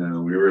Street.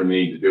 Now we really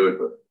need to do it,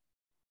 but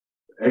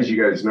as you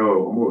guys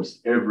know,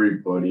 almost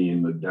everybody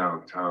in the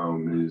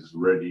downtown is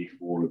ready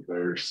for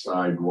their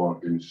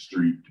sidewalk and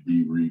street to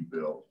be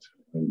rebuilt.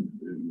 And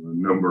the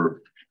number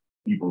of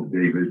people,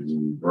 David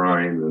and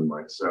Brian and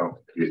myself,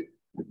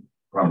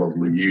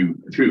 probably you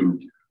too,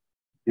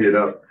 hit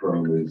up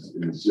from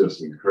is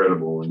just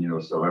incredible.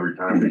 And so every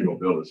time they go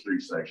build a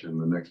street section,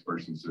 the next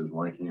person says,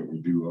 why can't we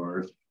do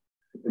ours?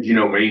 As you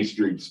know, Main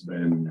Street's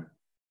been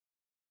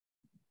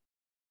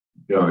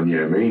done.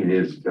 Yeah, Main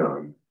is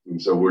done.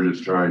 And so we're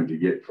just trying to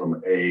get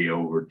from A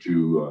over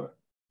to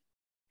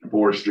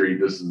 4th Street.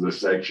 This is the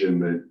section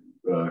that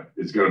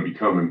is going to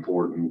become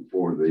important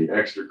for the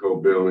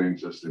Extraco building,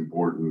 just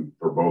important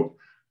for both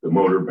the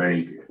motor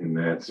bank and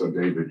that. So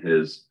David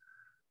has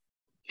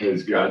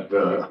got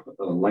the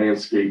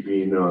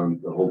landscaping on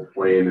the whole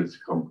plan is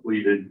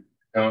completed.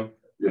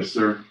 Yes,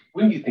 sir.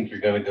 When do you think you're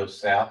going to go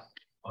south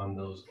on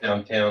those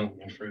downtown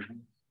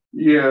improvements?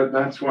 Yeah,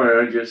 that's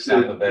why I just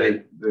said South of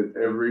A. that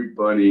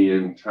everybody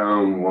in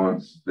town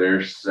wants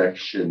their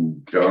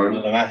section done.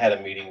 And I had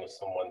a meeting with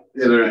someone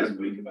last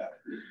week about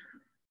it.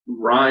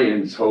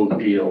 Ryan's whole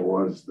deal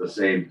was the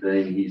same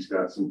thing. He's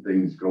got some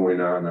things going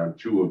on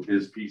 2 of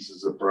his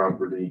pieces of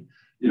property.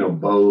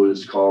 Bo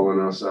is calling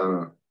us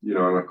on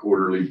a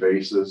quarterly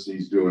basis.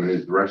 He's doing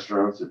his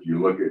restaurants. If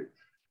you look at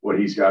what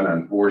he's got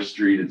on 4th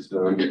Street, it's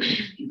done.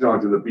 You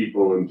talk to the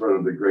people in front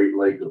of the Great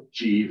Lake of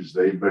Chiefs,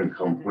 they've been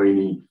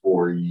complaining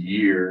for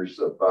years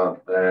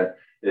about that.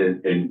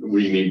 And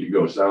we need to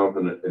go south.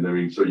 And I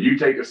mean, so you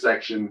take a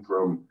section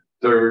from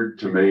 3rd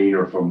to Main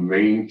or from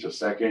Main to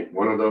 2nd,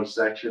 one of those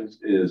sections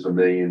is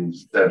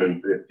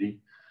 $1,750,000.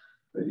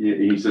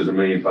 He says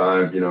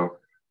 $1,500,000,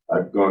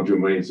 I've gone to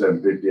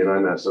 $1,750,000, and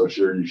I'm not so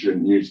sure you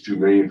shouldn't use $2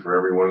 million for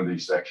every one of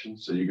these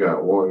sections. So you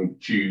got 1,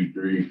 2,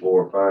 3,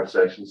 4, 5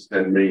 sections,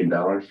 $10 million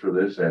for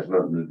this. It has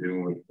nothing to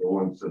do with the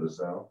ones to the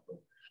south.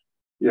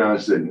 You know, I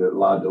was sitting at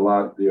lot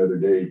the other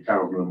day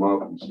counting them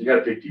up. And so you got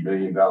a $50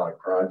 million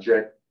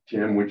project.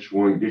 Tim, which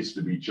one gets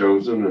to be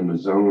chosen? And the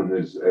zone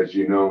is, as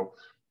you know,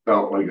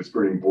 felt like it's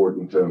pretty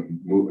important to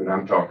move. And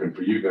I'm talking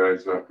for you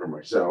guys, not for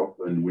myself.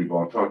 And we've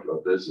all talked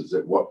about this, is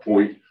at what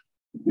point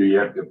do you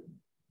have to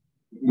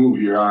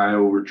move your eye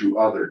over to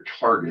other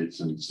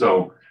targets? And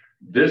so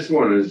this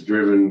one is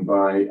driven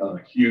by a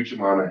huge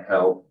amount of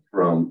help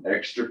from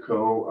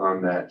Extraco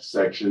on that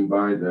section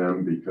by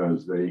them,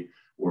 because they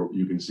were,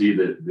 you can see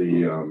that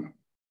the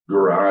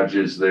garage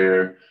is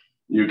there.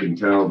 You can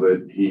tell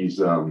that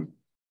he's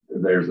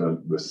there's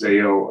the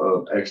sale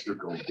of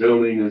Extraco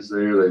building is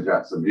there. They've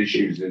got some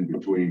issues in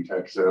between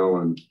Texel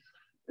and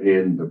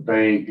the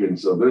bank. And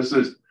so this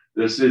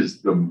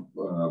is the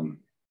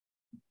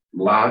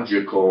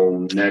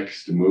logical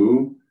next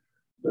move.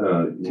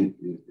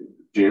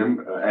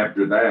 Jim,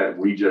 after that,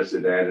 we just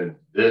had added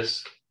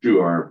this to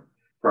our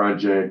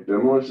project.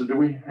 Melissa, do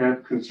we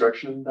have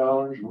construction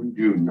dollars? We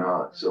do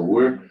not. So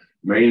we're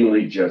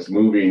mainly just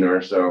moving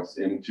ourselves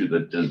into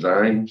the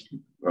design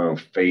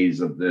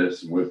phase of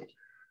this with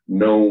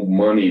no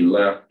money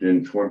left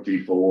in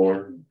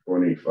 24,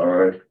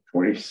 25,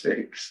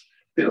 26.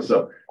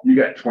 So you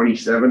got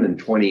 27 and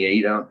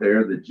 28 out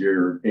there that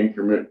your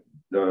increment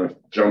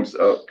jumps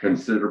up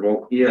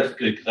considerable. Yeah, that's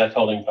good, because I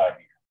told him 5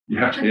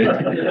 years.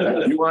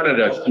 Yeah, you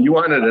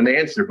wanted an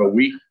answer, but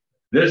we've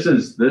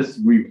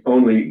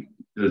only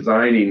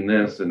designing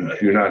this and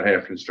do not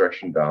have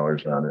construction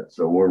dollars on it.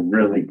 So we're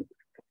really,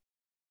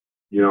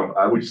 you know,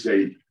 I would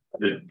say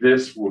that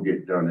this will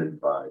get done in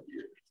 5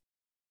 years.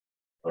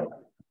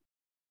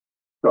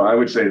 So I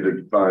would say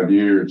that 5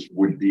 years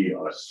would be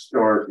a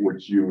start,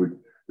 which you would,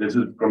 this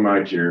is from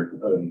my chair.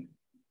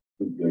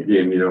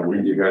 Again, you know,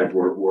 you guys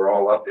we're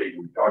all updated.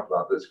 We talked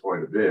about this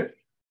quite a bit.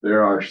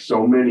 There are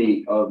so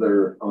many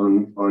other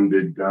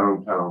unfunded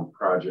downtown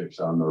projects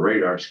on the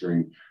radar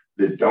screen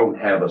that don't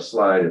have a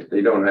slide. If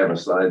they don't have a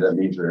slide, that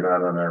means they're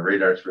not on our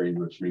radar screen,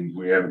 which means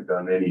we haven't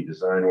done any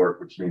design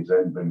work, which means they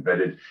haven't been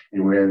vetted,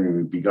 and we haven't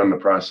even begun the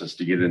process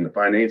to get in the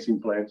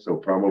financing plan. So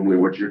probably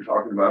what you're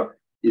talking about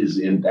is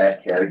in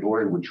that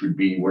category, which would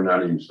be, we're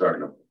not even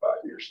starting up for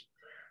 5 years.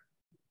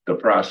 The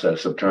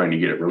process of trying to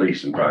get it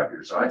released in 5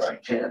 years. So I'd say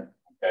 10.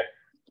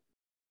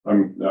 I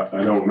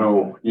don't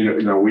know,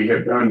 you know, we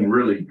have done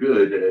really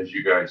good, as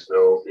you guys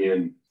know,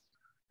 in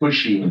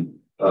pushing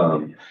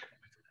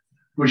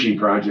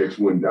projects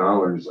when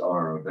dollars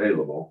are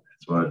available.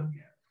 But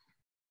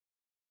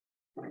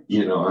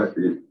you know,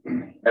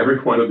 every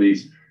one of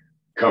these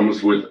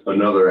comes with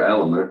another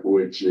element,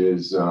 which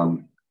is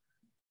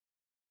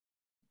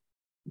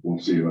we'll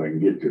see if I can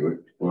get to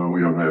it. Well,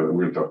 we don't have it.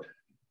 We're gonna talk.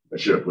 I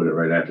should have put it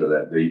right after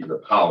that.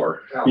 The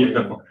power. You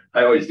know,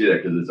 I always do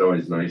that because it's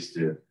always nice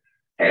to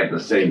have the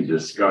same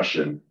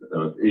discussion.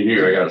 In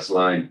here, I got a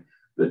slide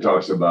that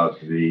talks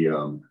about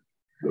the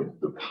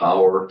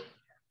power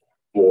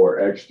for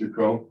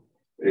Extraco,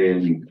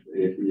 and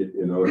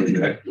you know, and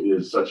that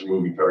is such a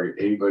moving target.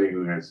 Anybody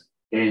who has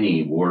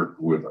any work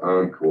with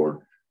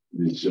Encore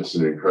is just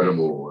an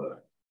incredible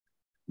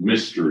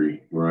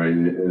mystery, right?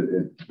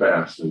 It's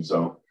vast, and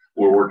so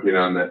we're working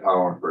on that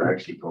power for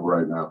Extraco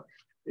right now.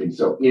 And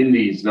so in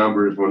these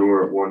numbers, when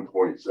we're at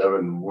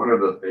 1.7, one of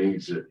the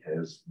things that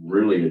has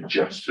really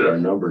adjusted our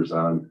numbers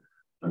on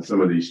some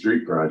of these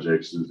street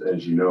projects is,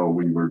 as you know,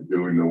 we were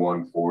doing the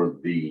one for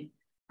the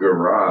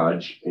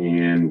garage,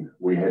 and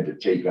we had to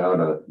take out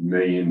 $1.2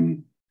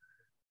 million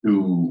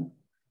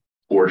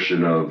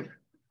portion of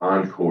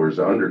Encore's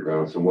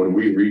underground. So when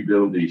we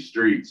rebuild these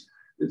streets,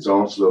 it's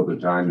also the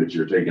time that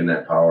you're taking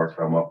that power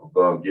from up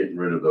above, getting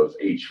rid of those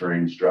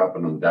H-frames,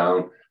 dropping them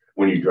down.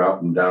 When you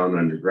drop them down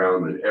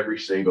underground, and every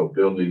single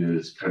building that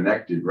is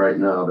connected right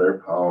now, their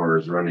power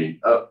is running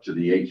up to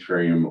the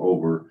H-frame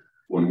over.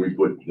 When we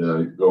put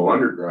go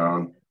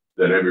underground,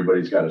 then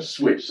everybody's got a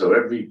switch. So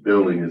every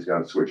building has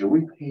got a switch. Are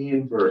we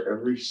paying for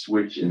every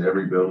switch in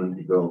every building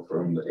to go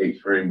from the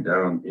H-frame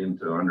down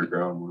into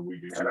underground when we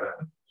do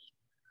that?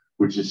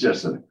 Which is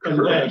just a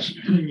unless,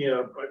 you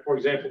know, for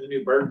example, the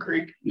new Bird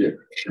Creek. Yeah.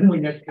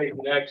 We have to pay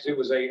for that because it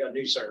was a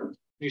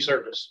new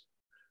service.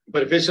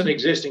 But if it's an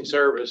existing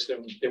service,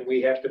 then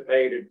we have to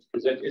pay to,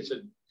 because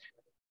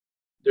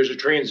there's a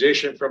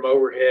transition from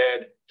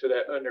overhead to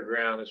that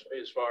underground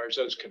as far as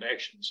those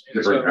connections.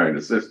 And different so kind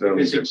of system.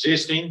 If it's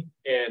existing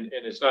and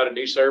it's not a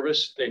new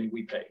service, then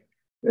we pay.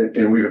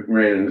 And we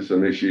ran into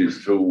some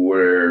issues to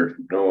where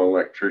no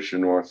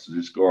electrician wants to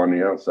just go on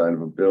the outside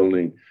of a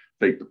building,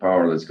 take the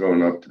power that's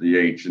going up to the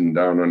H and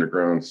down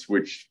underground,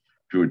 switch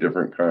to a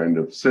different kind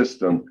of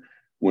system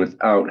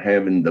without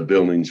having the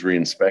buildings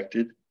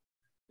re-inspected.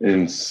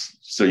 And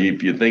so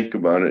if you think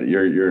about it,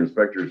 your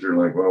inspectors are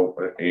like, well,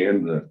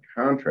 and the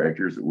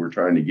contractors that we're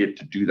trying to get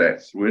to do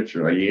that switch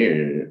are like, yeah,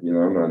 you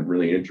know, I'm not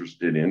really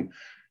interested in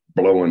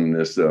blowing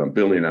this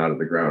building out of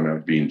the ground. That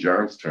would be in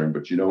John's term,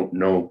 but you don't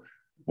know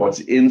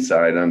what's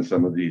inside on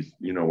some of these,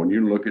 you know, when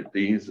you look at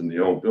these in the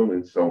old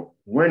buildings. So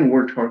when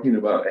we're talking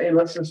about, hey,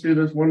 let's just do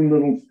this one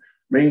little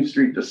Main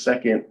Street to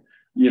Second,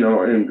 you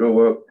know, and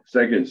go up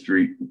Second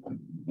Street,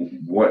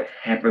 what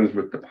happens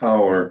with the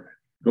power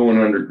going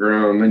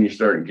underground? Then you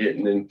start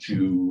getting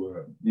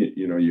into,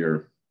 you know,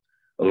 your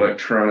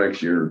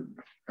electronics, your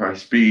high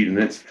speed, and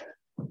it's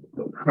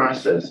the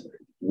process.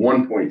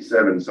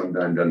 1.7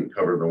 sometimes doesn't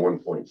cover the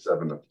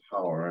 1.7 of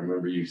power. I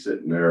remember you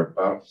sitting there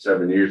about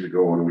 7 years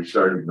ago when we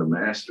started the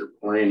master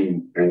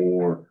planning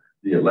for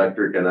the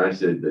electric, and I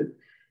said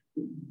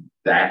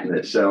that in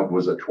itself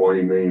was a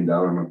 $20 million. I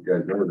don't know if you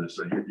guys know this.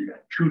 So you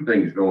got two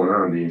things going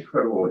on: the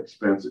incredible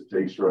expense it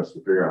takes for us to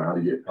figure out how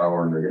to get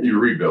power, and you're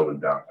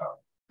rebuilding downtown,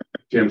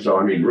 Tim. So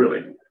I mean,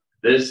 really,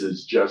 this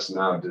is just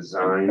now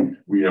design.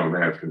 We don't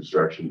have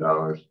construction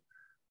dollars,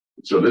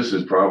 so this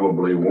is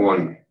probably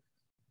 $1,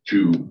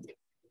 $2,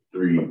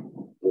 $3,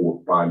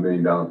 $4, $5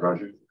 million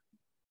project.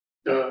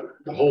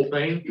 The whole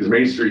thing. Because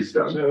Main Street's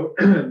done. So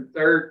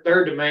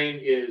third domain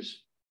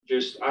is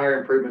just our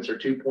improvements are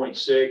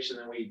 2.6, and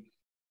then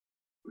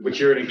what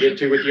you're going to get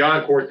to with the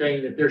Encore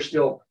thing, that they're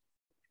still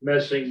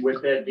messing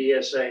with that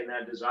DSA and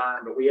that design,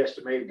 but we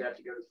estimated that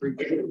to go to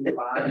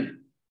 3.5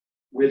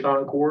 with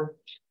Encore.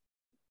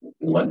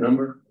 What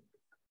number?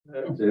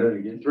 Say that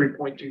again.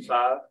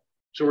 3.25.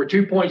 So we're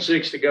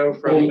 2.6 to go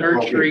from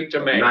Third Street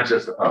to Main. Not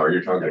just the power,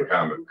 you're talking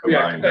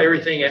combined. Yeah,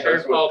 everything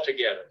all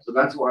together. So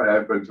that's why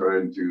I've been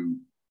trying to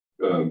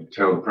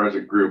tell the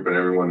project group and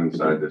everyone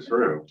inside this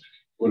room,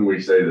 when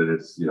we say that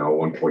it's, you know,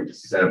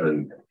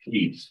 1.7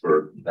 piece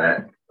for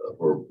that,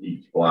 for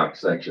each block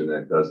section,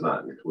 that does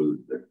not include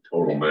the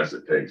total mess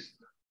it takes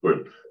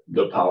for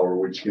the power,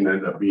 which can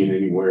end up being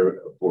anywhere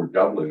for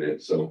doubling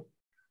it. So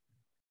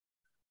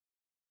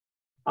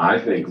I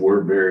think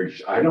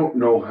I don't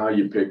know how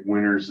you pick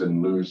winners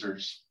and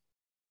losers.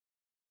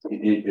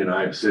 And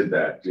I've said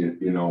that,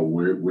 you know,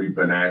 we've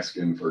been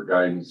asking for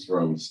guidance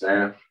from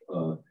staff.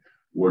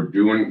 We're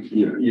doing,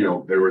 you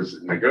know, there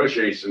was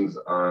negotiations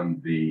on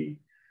the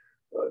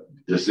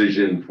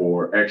decision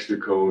for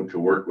Extraco to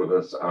work with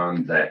us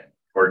on that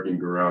parking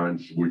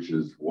garage, which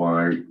is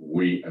why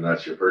and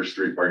that's your First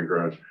Street parking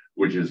garage,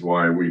 which is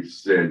why we've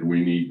said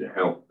we need to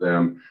help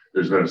them.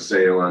 There's been a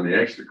sale on the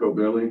Extraco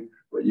building,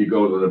 but you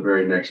go to the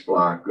very next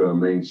block,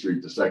 Main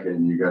Street to Second,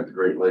 and you got the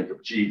Great Lake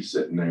of Cheese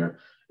sitting there,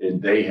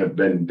 and they have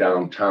been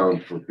downtown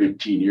for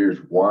 15 years.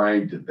 Why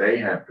did they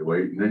have to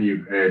wait? And then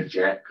you've had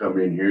Jack come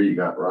in here. You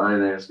got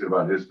Ryan asking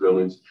about his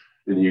buildings.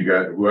 And you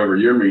got whoever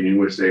you're meeting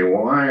with saying,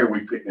 well, why are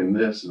we picking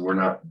this and we're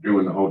not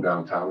doing the whole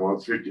downtown? Well,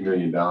 it's $50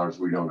 million.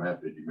 We don't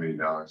have $50 million.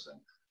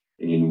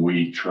 And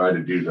we try to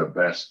do the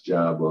best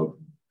job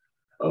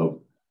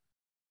of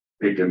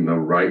picking the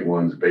right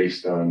ones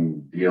based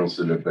on deals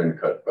that have been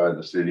cut by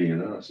the city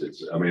and us.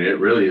 I mean, it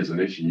really is an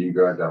issue. You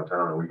drive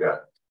downtown and we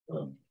got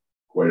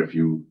quite a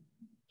few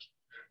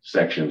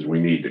sections we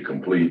need to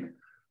complete.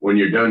 When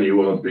you're done, you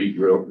will be,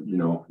 you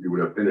know, you would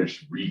have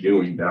finished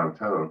redoing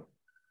downtown.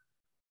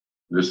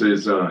 This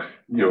is, you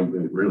know,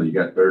 really, you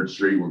got Third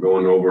Street. We're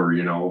going over,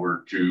 you know,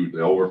 over to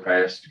the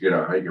overpass to get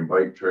our hike and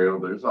bike trail.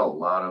 There's a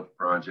lot of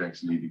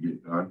projects need to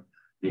get done,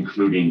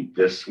 including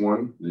this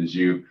one. As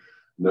you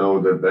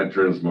know, the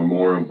Veterans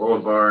Memorial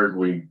Boulevard,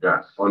 we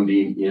got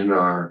funding in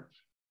our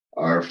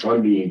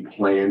funding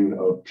plan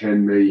of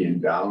 $10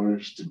 million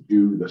to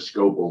do the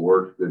scope of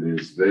work that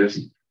is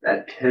this.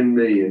 That $10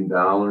 million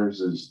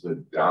is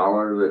the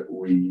dollar that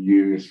we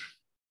used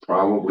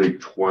probably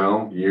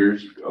 12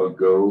 years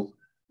ago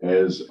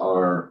as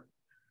our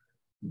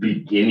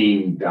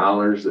beginning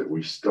dollars that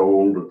we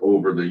stole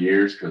over the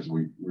years because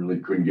we really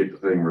couldn't get the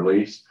thing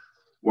released.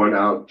 Went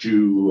out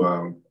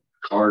to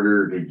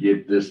Carter to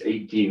get this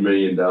 $18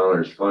 million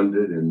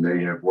funded, and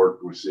they have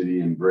worked with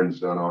city, and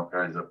Bryn's done all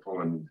kinds of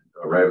pulling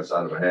rabbits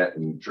out of a hat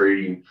and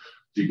trading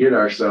to get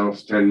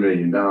ourselves $10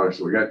 million.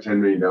 So we got $10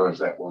 million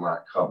that will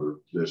not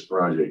cover this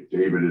project.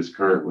 David is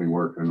currently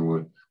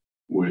working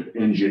with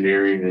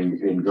engineering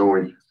and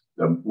going.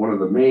 One of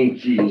the main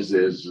keys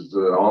is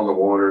that all the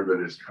water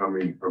that is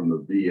coming from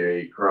the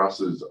VA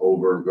crosses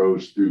over,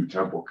 goes through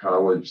Temple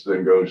College,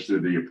 then goes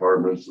through the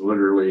apartments,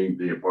 literally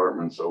the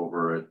apartments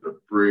over at the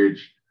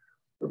bridge.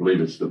 I believe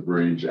it's the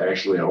bridge.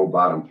 Actually, a whole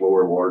bottom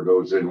floor water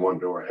goes in one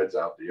door, heads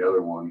out the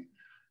other one,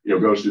 you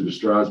know, goes through the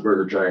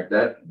Strasburger tract,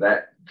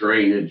 that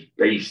drainage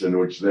basin,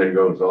 which then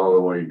goes all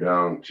the way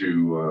down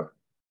to,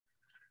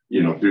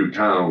 you know, through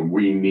town.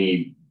 We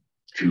need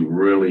to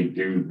really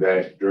do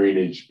that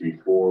drainage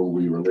before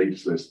we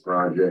release this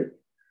project.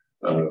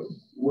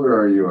 Where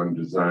are you on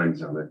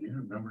designs on that? Do you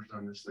have numbers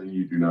on this thing?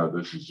 You do not.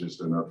 This is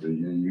just an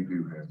update. Yeah, you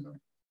do have them.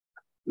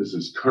 This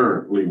is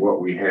currently what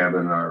we have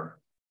in our,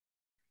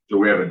 so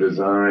we have a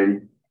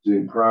design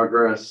in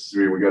progress.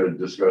 We got to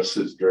discuss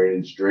this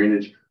drainage.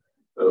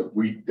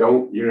 We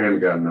don't, you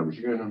haven't got numbers.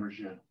 You got numbers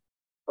yet?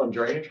 On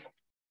drainage?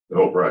 The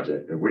whole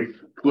project. Have we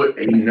put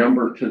a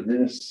number to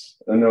this?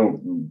 I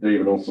know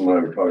David Olson and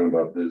I were talking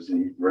about this,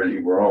 and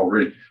we're all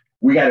ready.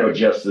 We got to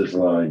adjust this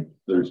line.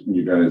 There's,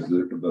 you guys,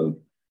 the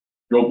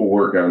scope of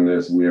work on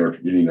this, we are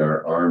getting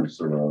our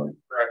arms around.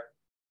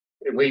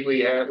 Right.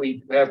 And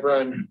we have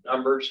run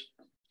numbers.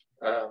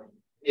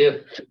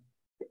 If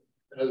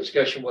another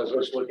discussion was,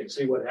 let's look and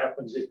see what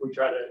happens if we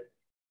try to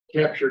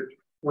capture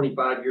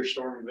 25-year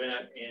storm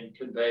event and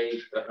convey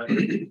the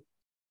 100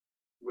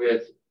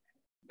 with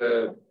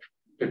the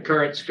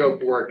current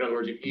scope of work. In other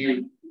words, if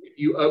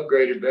you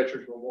upgraded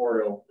Veterans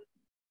Memorial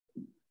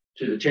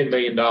to the $10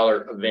 million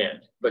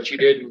event, but you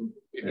didn't.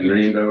 $10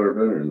 million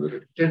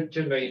event?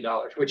 $10 million,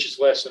 which is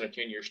less than a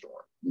 10-year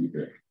storm.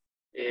 Okay.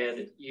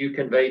 And you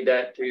conveyed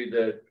that to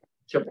the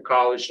Temple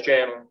College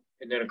channel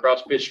and then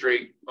across Fifth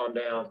Street on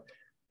down.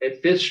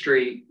 At Fifth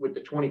Street with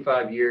the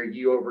 25-year,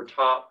 you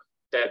overtop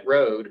that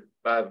road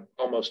by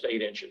almost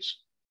 8 inches.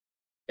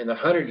 In the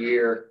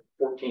 100-year,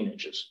 14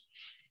 inches.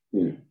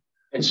 Yeah.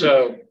 And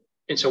so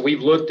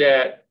we've looked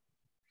at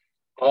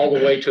all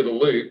the way to the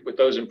loop with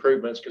those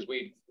improvements because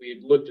we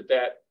had looked at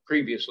that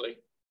previously.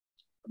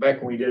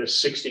 Back when we did a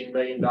 $16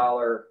 million,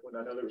 when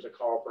I know there was a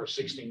call for a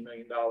 $16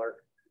 million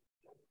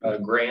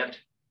grant.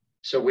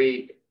 So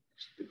there's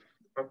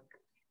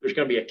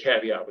going to be a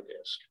caveat with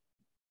this.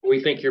 We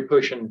think you're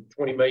pushing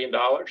 $20 million,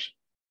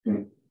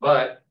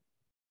 but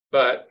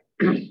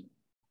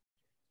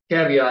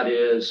caveat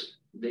is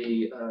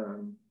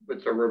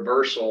with the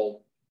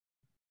reversal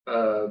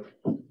of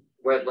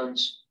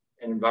wetlands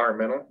and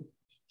environmental,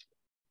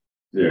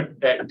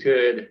 that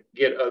could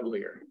get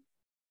uglier.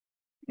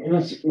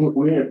 Yes,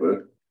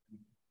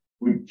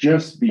 we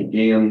just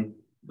began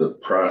the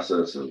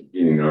process of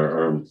getting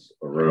our arms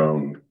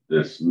around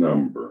this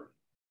number.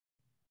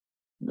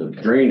 The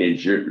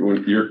drainage,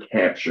 you're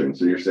capturing,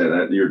 so you're saying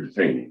that you're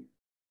detaining.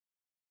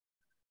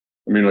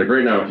 I mean, like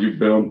right now, if you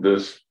build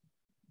this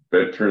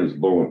Veterans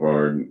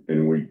Boulevard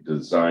and we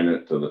design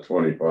it to the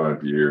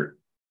 25-year,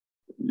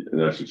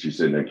 and that's what you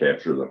said, then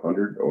capture the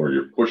 100, or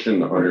you're pushing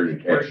the 100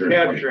 and capturing.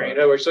 In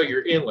other words, so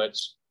your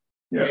inlets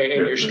and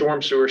your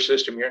storm sewer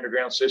system, your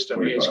underground system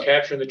 25. Is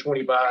capturing the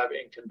 25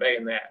 and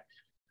conveying that.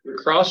 Your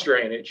cross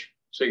drainage,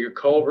 so your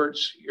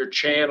culverts, your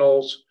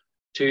channels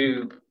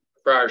to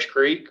Friars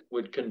Creek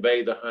would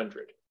convey the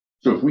 100.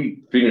 So if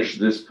we finish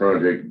this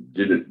project,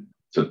 get it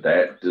to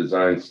that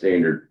design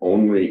standard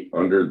only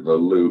under the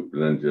loop,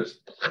 and then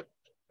just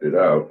it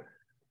out,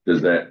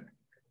 does that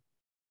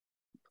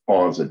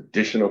cause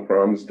additional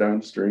problems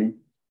downstream?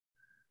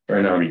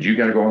 Right now, I mean, do you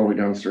got to go all the way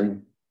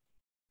downstream?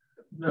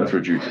 No. That's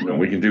what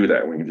we can do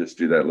that. We can just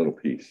do that little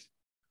piece.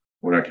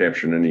 We're not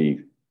capturing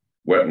any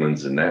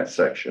wetlands in that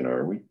section,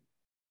 are we?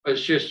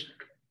 It's just,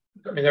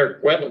 I mean, there are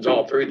wetlands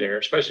all through there,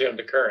 especially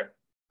under the current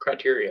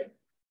criteria,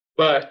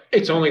 but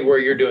it's only where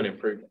you're doing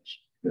improvements.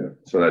 Yeah.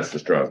 So that's the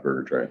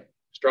Strasburger tract.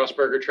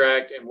 Strasburger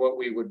tract, and what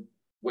you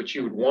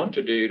would want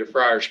to do to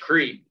Friars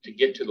Creek to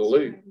get to the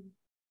loop,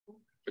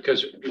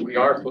 because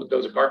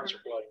those apartments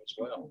are flooding as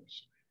well.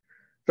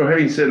 So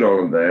having said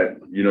all of that,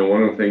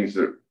 one of the things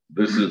that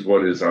this is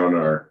what is on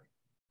our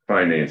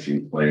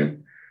financing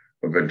plan.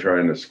 I've been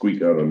trying to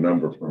squeak out a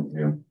number from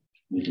him.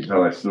 You can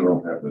tell I still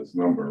don't have this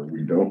number.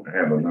 We don't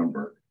have a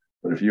number,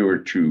 but if you were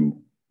to,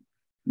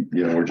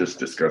 we're just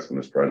discussing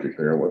this project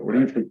there. What do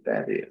you think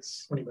that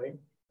is? 20 million.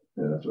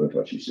 Yeah, that's what I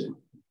thought you said.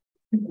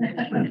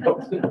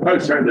 I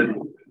was trying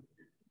to.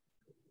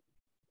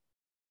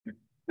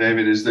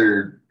 David, is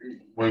there,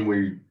 when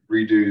we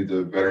redo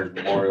the Veterans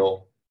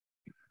Memorial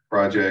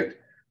project,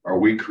 are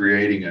we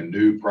creating a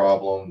new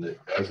problem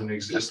that doesn't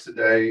exist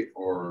today,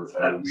 or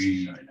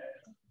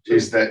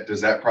does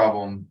that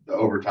problem, the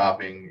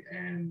overtopping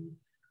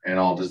and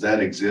all, does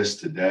that exist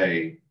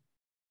today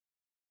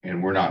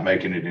and we're not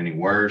making it any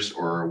worse,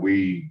 or are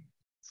we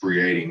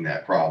creating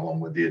that problem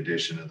with the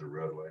addition of the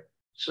roadway?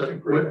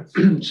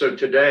 So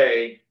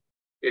today,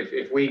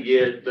 if we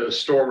get those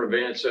storm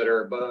events that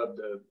are above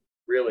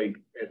really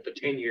at the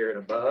 10-year and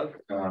above,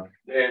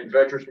 then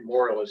Veterans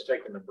Memorial is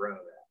taking the brunt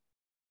of that.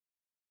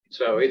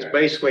 So it's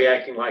basically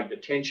acting like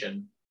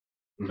detention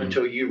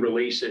until you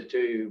release it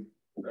to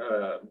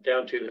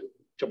down to the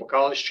Temple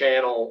College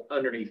channel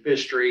underneath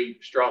Fifth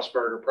Street,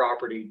 Strasburger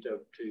property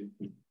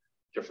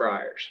to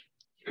Friars.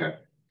 Okay.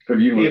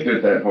 Have you looked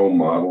at that whole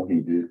model he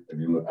did? Have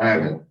you looked? I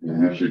haven't. I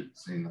haven't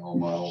seen the whole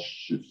model.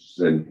 Should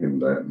send him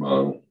that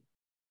model.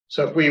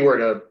 So if we were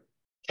to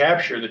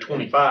capture the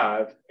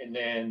 25 and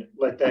then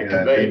let that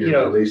convey,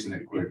 releasing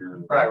it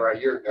quicker. Right.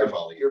 You're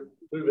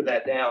moving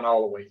that down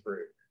all the way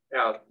through.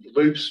 Now,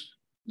 loops,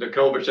 the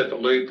culverts at the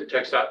loop that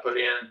TxDOT put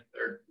in,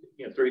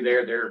 they're through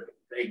there,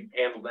 they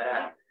handle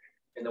that.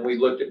 And then we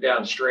looked at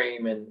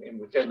downstream and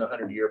within the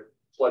 100-year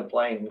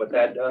floodplain, what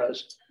that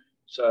does.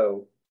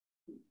 So,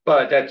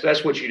 but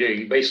that's what you do.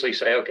 You basically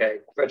say, okay,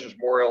 Veterans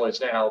Memorial is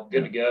now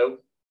good to go.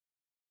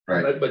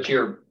 Right. But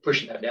you're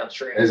pushing that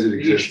downstream. As it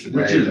exists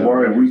today. Which is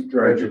why we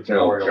tried to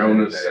tell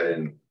Jonas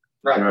and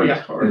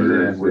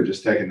and we're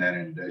just taking that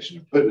inundation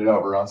and putting it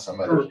over on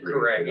some other street.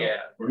 Correct, yeah.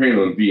 We're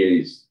handling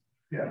VA's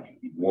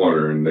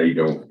water, and they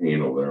don't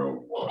handle their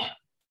own water,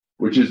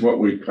 which is what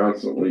we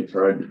constantly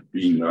tried to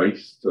be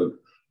nice to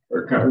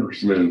our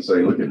congressmen and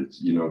say, look at it,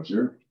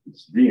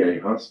 it's VA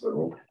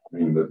hospital. I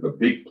mean, the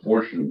big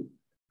portion.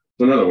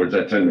 So in other words,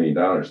 that $10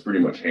 million pretty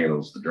much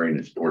handles the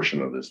drainage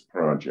portion of this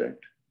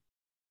project.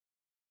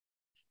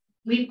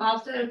 We've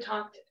also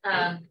talked,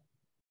 and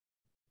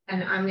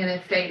I'm going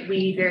to say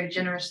we very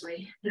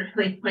generously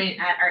really point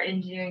at our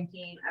engineering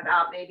team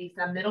about maybe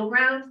some middle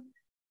ground.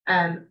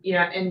 You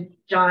know, and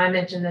John, I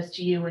mentioned this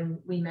to you when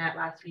we met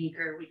last week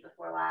or week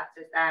before last,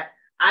 is that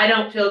I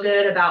don't feel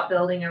good about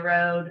building a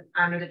road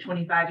under the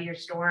 25-year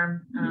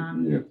storm,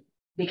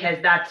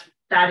 because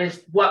that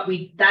is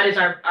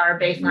our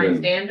baseline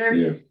standard.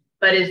 Yeah.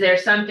 But is there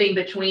something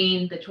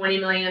between the $20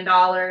 million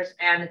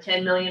and the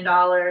 $10 million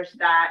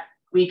that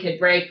we could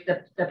break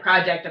the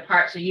project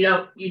apart? So you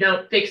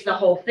don't fix the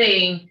whole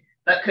thing,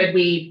 but could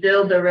we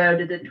build the road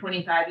to the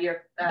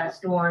 25-year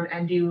storm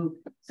and do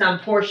some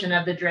portion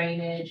of the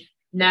drainage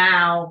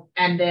now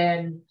and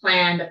then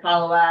plan to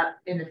follow up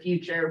in the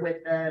future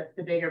with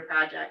the bigger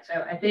project?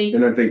 So I think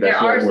there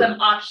are some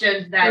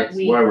options that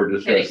we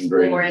can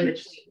explore in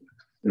between.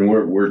 And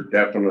we're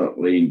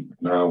definitely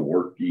now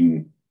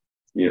working,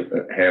 you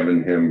know,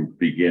 having him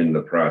begin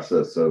the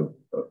process of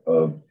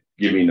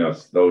giving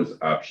us those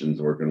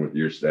options, working with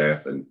your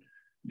staff, and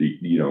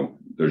you know,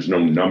 there's no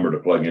number to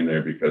plug in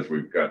there because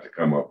we've got to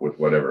come up with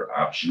whatever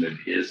option it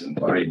is and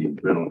finding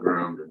middle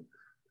ground and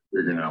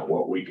figuring out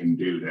what we can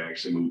do to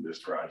actually move this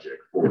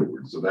project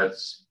forward. So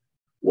that's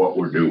what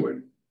we're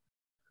doing.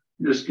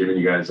 Just giving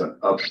you guys an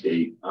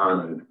update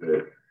on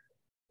it.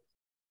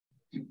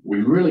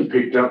 We really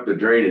picked up the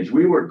drainage.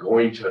 We were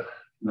going to,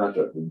 not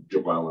to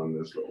dwell on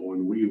this, but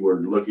when we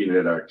were looking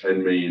at our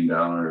 $10 million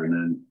and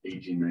then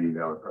 $18 million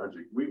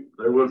project,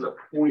 there was a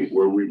point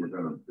where we were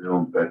going to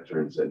build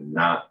veterans and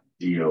not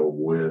deal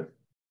with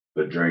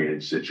the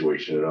drainage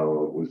situation at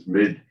all. It was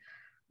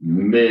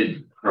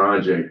mid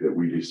project that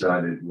we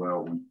decided,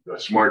 well, the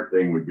smart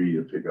thing would be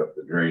to pick up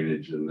the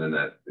drainage, and then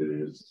that it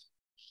is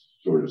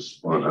sort of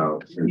spun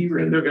out. You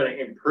were they're going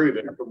to improve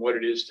it from what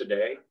it is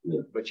today,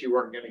 but you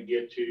weren't going to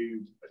get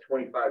to a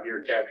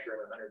 25-year capture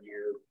and a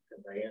 100-year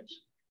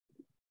conveyance.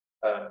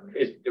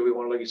 Do we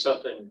want to look at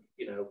something,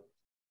 you know,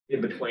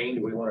 in between?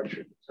 Do we want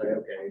to say,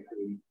 okay,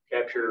 we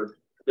capture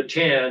the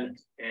 10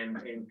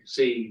 and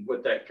see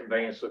what that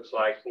conveyance looks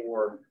like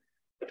for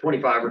a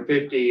 25 or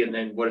 50, and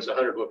then what does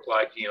 100 look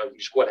like? You know,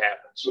 just what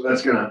happens. So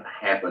that's going to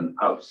happen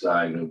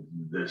outside of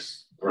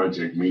this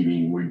project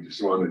meeting. We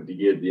just wanted to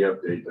get the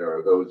update. There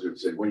are those who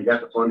said, well, you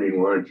got the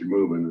funding, why aren't you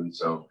moving? And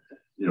so,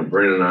 you know,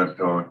 Brandon and I've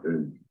talked,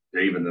 and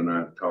David and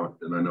I've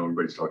talked, and I know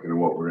everybody's talking, and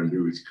what we're going to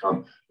do is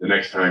come the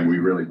next time we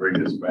really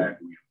bring this back,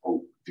 we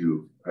hope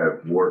to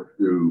have worked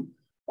through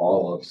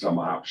all of some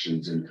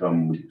options and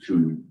come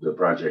to the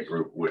project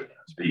group with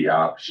the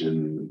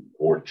option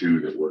or two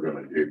that we're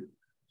going to do.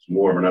 It's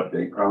more of an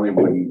update. Probably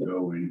wouldn't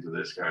go into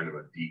this kind of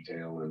a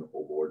detail in the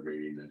whole board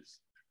meeting. It's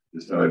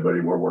just tell everybody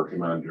we're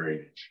working on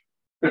drainage.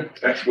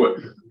 That's what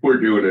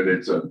we're doing, and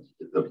it's a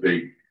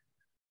big.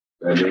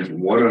 That is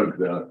one of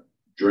the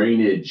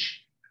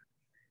drainage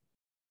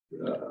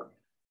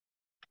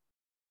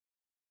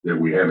that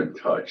we haven't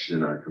touched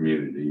in our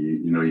community.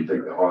 You know, you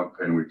think the hog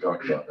pen, we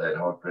talked about that.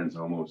 Hog pen's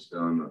almost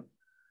done.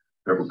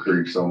 Pepper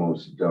Creek's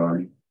almost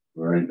done,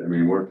 right? I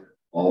mean, we're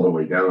all the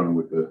way down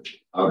with the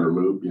outer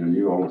loop. You know,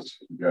 you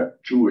almost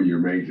got two of your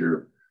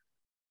major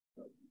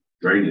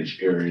drainage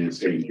areas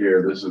taken care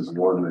of. This is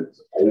one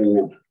that's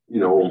old,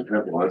 you know, old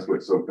temple. That's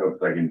what's so tough,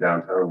 like in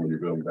downtown when you're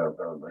building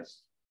downtown.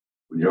 That's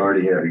when you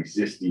already have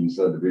existing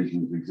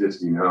subdivisions,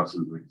 existing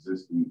houses,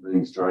 existing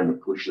things, trying to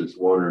push this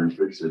water and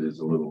fix it is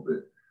a little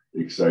bit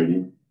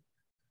exciting.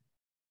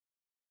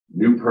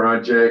 New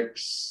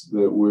projects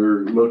that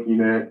we're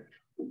looking at.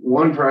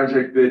 One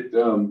project that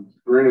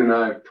Brent and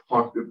I have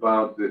talked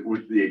about, that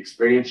with the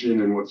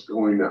expansion and what's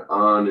going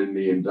on in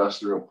the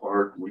industrial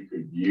park, we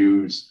could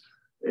use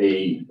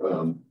a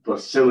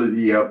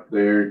facility up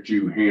there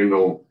to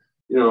handle,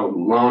 you know,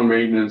 lawn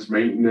maintenance,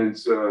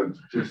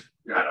 just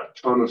got a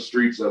ton of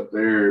streets up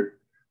there,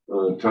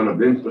 a ton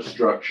of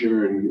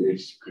infrastructure, and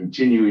it's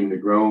continuing to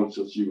grow.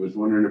 So she was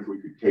wondering if we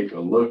could take a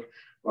look,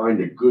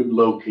 find a good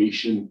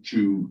location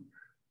to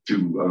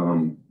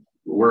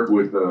work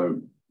with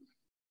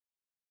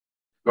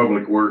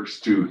Public Works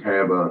to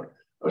have a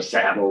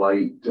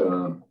satellite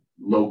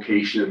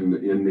location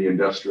in the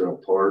industrial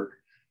park.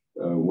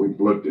 We've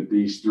looked at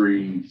these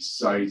three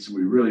sites.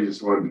 We really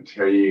just wanted to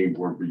tell you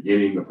we're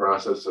beginning the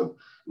process of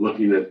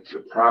looking at the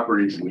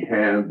properties we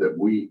have that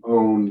we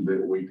own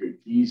that we could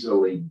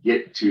easily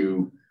get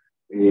to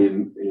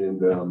and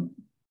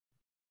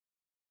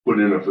put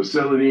in a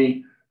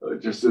facility.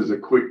 Just as a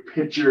quick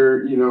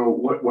picture, you know,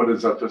 what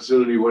is a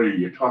facility? What are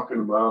you talking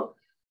about?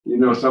 You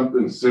know,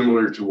 something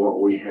similar to what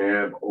we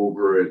have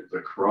over at the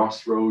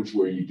Crossroads,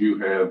 where you do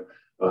have,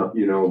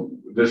 you know,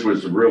 this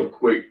was real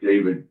quick,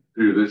 David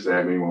threw this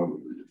at me. Well,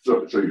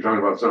 so you're talking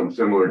about something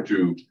similar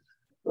to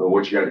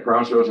what you got at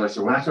Crossroads. I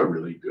said, well, that's a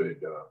really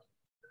good,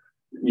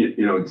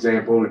 you know,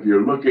 example. If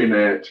you're looking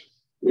at,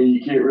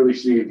 you can't really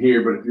see it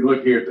here, but if you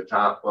look here at the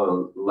top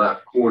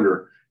left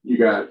corner, you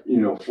got,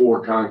 you know,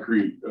 4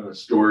 concrete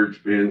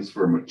storage bins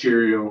for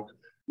material.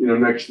 You know,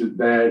 next to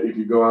that, if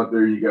you go out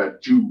there, you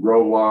got 2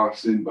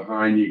 roll-offs in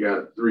behind, you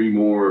got 3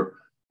 more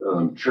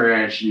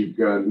trash, you've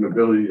got an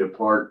ability to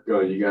park,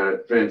 you got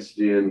it fenced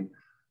in.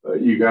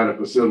 You got a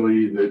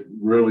facility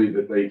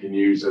that they can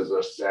use as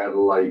a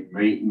satellite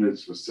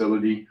maintenance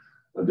facility.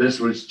 This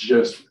was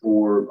just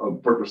for a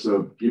purpose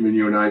of giving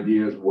you an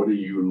idea of what are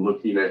you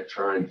looking at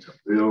trying to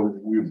build.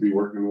 We'll be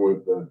working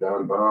with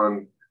Don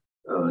Bond,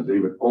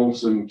 David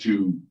Olson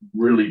to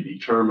really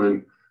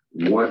determine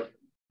what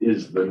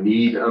is the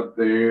need up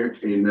there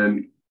and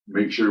then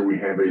make sure we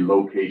have a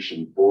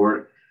location for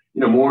it.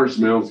 You know, Moore's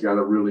Mill's got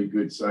a really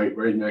good site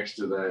right next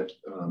to that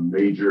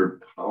major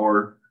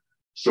power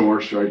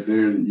source right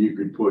there that you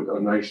could put a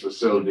nice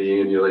facility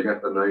in. You know, they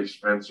got the nice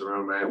fence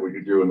around that. We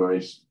could do a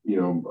nice,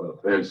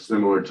 fence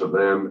similar to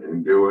them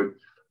and do it.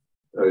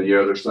 The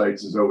other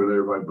sites is over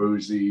there by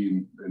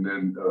Boozy, and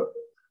then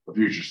a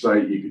future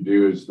site you could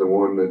do is the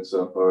one that's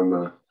up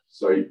on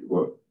site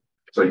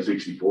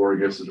 64, I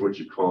guess is what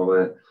you call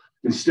that.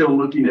 And still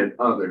looking at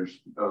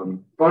others,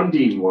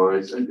 funding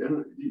wise,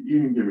 and you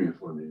can give me a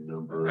funding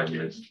number. I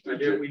did.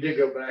 We did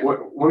go back.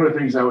 One of the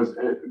things I was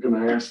going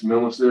to ask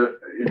Melissa,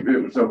 if it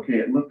was okay,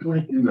 it looked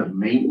like in the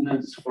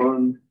maintenance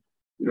fund,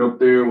 up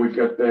there, we've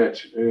got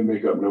that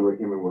makeup number. I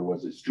can't remember what it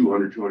was. It's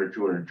 200, 200,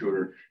 200,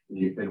 200.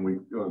 And we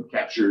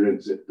captured it.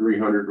 It's at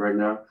 300 right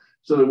now.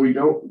 So that we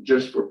don't,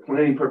 just for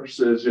planning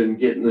purposes and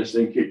getting this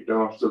thing kicked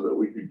off so that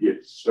we could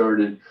get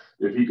started,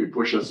 if he could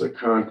push us a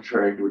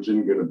contract, which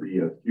isn't going to be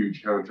a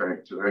huge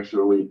contract, to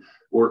actually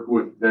work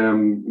with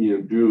them,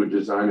 do a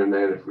design on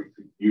that, if we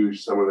could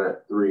use some of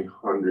that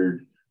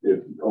 300,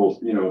 if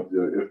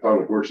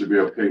Public Works would be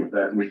okay with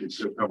that, and we could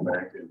still come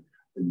back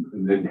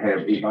and then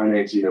have a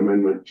financing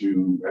amendment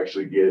to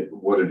actually get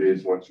what it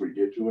is once we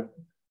get to it.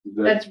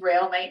 That's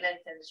rail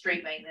maintenance and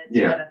street maintenance.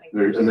 Yeah,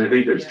 I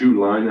think there's two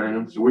line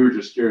items. So we were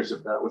just curious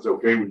if that was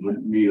okay. We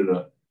needed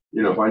a,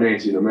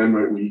 financing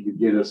amendment where you could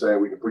get us that.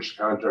 We could push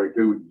the contract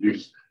through. We could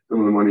use some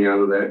of the money out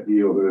of that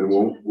deal, and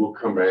then we'll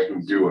come back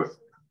and do it.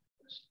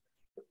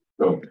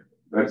 So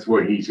that's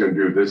what he's going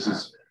to do. This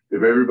is,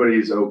 if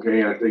everybody's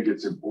okay, I think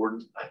it's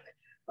important.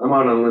 I'm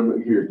out on a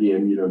limb here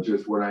again.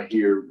 Just what I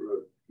hear,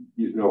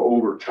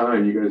 over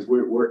time, you guys,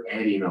 we're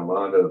adding a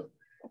lot of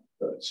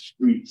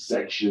street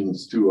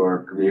sections to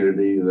our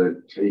community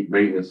that take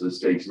maintenance. This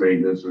takes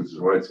maintenance, which is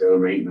why it's got a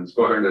maintenance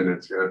barn, and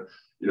it's got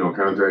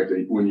contract.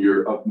 When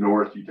you're up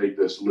north, you take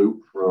this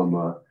loop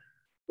from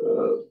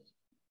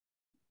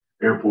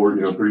airport,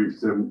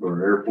 37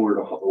 or airport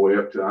all the way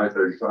up to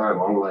I-35.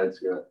 All of that's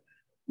got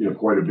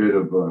quite a bit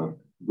of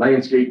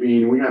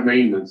landscaping. We got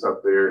maintenance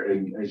up there,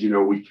 and as you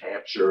know, we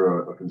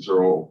capture a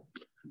considerable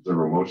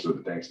most of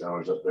the tax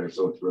dollars up there,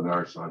 so it's really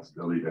our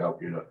responsibility to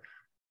help get a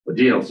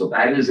deal. So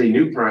that is a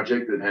new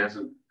project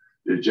that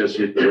it just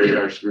hit the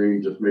radar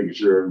screen, just making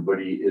sure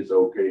everybody is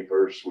okay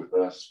first with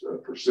us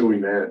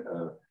pursuing that,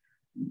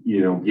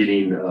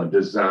 getting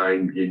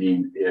designed,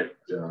 getting it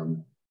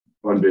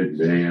funded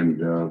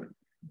and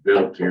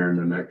built here in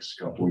the next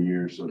couple of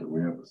years so that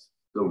we have a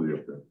facility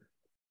up there.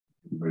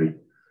 Everybody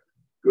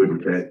good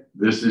with that?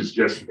 This is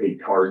just a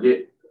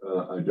target.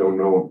 I don't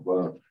know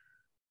if,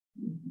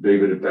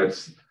 David, if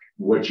that's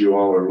what you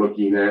all are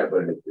looking at,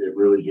 but it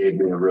really gave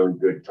me a really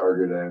good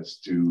target as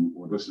to,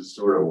 well, this is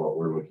sort of what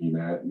we're looking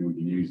at, and we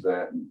can use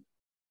that. And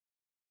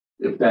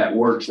if that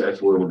works,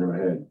 that's where we're going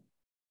to head.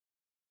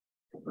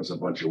 That's a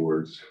bunch of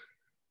words.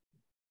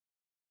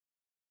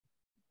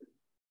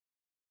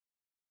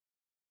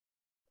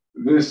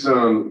 This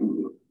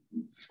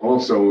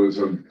also is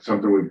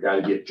something we've got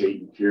to get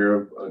taken care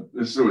of.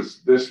 This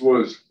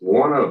was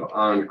one of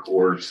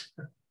Encore's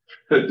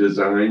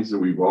designs that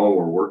we've all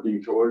were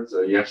working towards.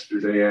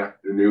 Yesterday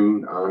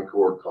afternoon,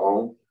 Encore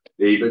called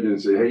David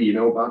and said, "Hey,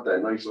 about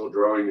that nice little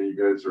drawing that you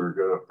guys are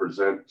going to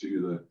present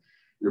to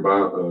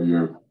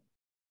your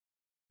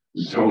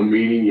zone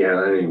meeting? Yeah,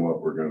 that ain't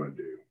what we're going to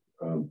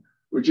do."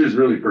 Which is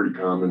really pretty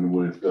common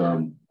with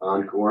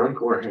Encore.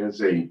 Encore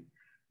has a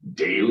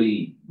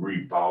daily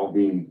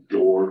revolving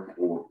door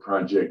for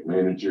project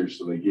managers.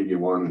 So they give you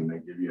one and they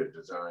give you a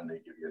design, they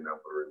give you a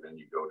number, and then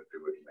you go to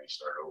do it and they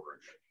start over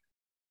again.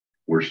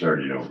 We're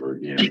starting over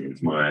again.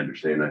 It's my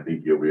understanding. I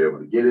think you'll be able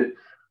to get it,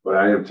 but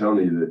I am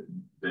telling you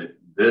that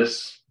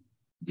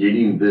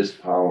getting this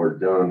power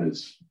done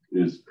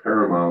is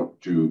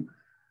paramount to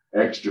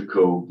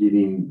Extraco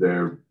getting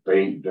their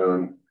bank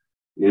done.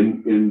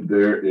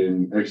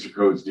 In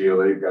Extraco's deal,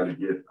 they've got to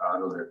get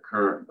out of their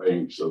current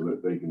bank so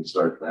that they can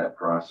start that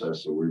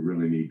process. So we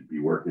really need to be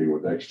working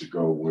with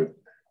Extraco with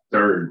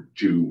 3rd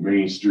to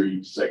Main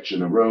Street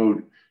section of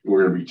road.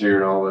 We're going to be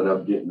tearing all that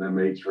up, getting them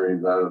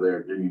H-frames out of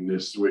there, getting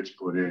this switch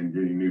put in,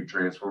 getting new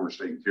transformers,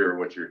 taking care of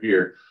what you're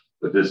here.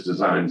 But this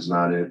design's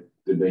not it.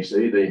 Did they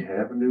say they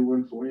have a new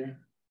one for you?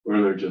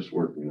 Or they're just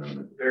working on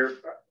it?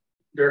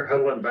 They're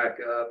huddling back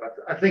up.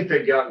 I think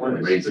they've got one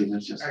amazing.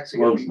 That's just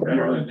actually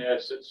better than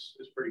this. It's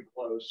pretty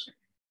close.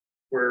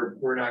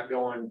 We're not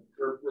going,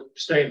 we're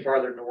staying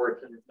farther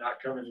north and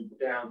not coming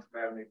down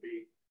from Avenue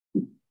B.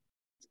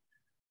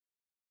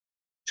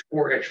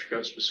 For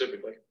Extraco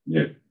specifically.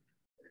 Yeah.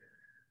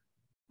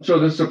 So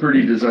this is a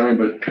pretty design,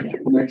 but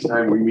next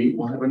time we meet,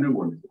 we'll have a new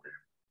one,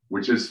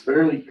 which is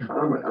fairly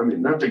common. I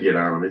mean, not to get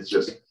on them, it's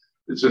just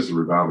it's just a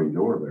revolving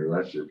door there.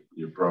 That's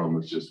your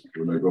problem. It's just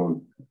when they're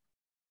going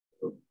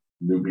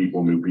new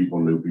people.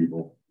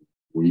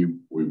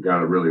 We've got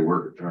to really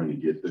work at trying to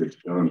get this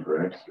done for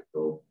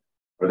Extraco.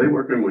 Are they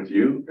working with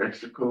you,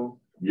 Extraco?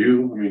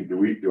 You? I mean,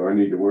 do I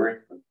need to worry?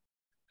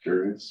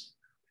 Sure, it's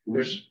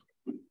There's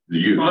the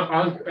you.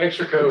 on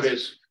Extraco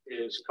is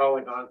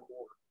calling Encore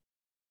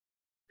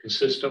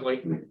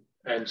consistently,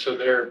 and so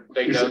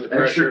they know the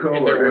pressure. Extraco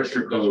And they're or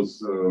working with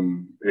Extraco's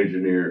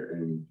engineer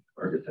and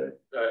architect?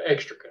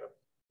 Extraco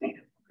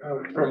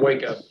from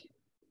Waco.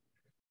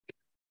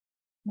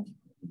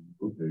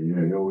 Okay,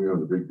 yeah, we are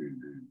the big dude.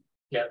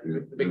 Yeah,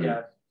 the big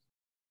guy.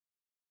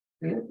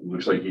 Yeah,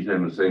 looks like he's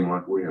having the same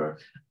luck we are.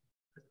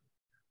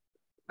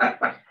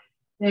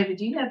 David,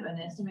 do you have an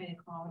estimated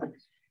cost?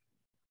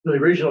 The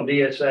original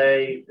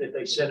DSA that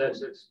they sent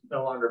us, it's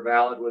no longer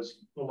valid, was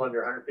a little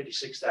under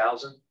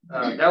 156,000.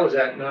 That was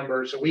that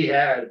number. So we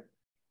had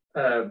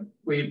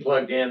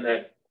plugged in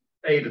that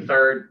the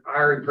third.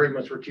 Our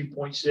improvements were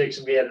 2.6,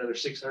 and we had another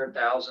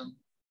 600,000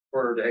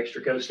 for the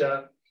Extraco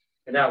stuff,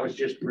 and that was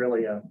just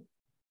really a.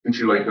 Didn't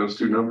you like those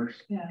two numbers?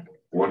 Yeah.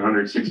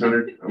 100,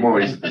 600. I'm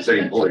always at the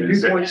same point.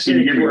 Can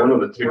you give me one of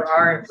the two? For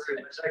our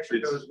improvements,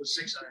 Extraco's was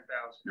 600,000.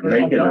 You're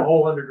making the it.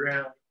 whole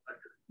underground.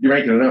 You're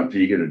making it up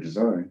till you get a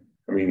design.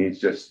 I mean, you're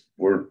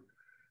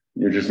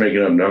just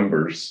making up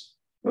numbers.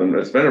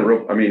 It's been a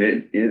real, I mean,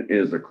 it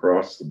is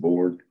across the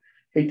board.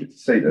 Hate to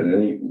say that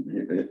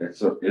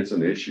it's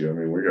an issue. I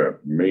mean, we got a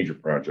major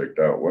project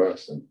out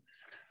west, and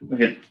we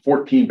had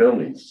 14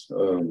 buildings,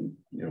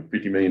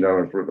 $50 million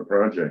worth of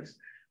projects.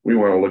 We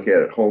want to look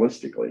at it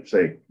holistically.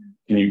 Say,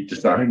 can you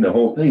design the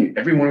whole thing?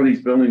 Every one of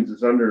these buildings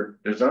is under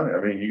design. I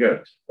mean, you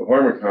got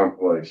apartment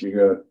complex, you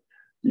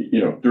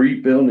got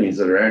 3 buildings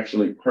that are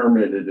actually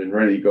permitted and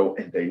ready to go,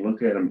 and they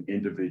look at them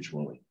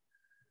individually.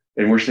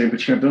 And we're saying,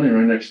 but you got a building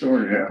right next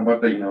door. How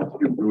about they know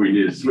we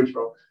need a switch?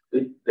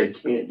 They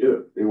can't do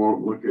it. They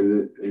won't look at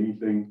it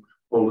anything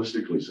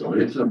holistically. So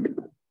it's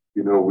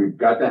we've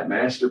got that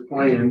master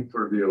plan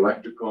for the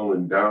electrical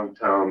in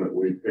downtown that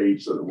we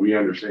paid so that we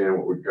understand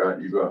what we've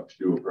got. You go out to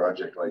do a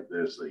project like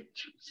this, they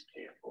just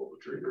can't pull the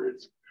trigger.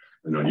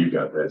 I know you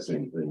got that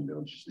same thing,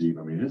 don't you, Steve?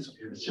 I mean, it's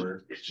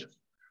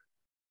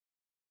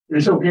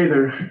okay.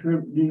 They're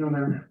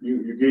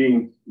you're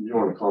getting, you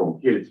don't want to call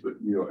them kids, but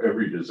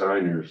every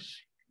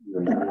designer's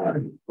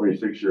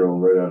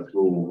 26-year-old right out of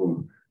school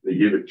who they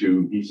give it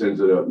to, he sends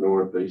it up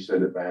north, they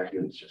send it back,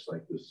 and it's just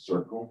like this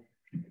circle.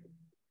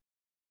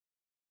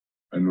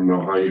 I don't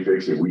know how you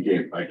fix it.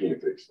 I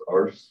can't fix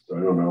ours, so I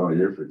don't know how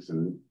you're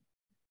fixing it.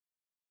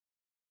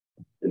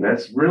 And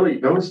that's really,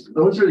 those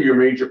are your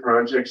major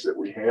projects that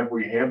we have.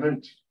 We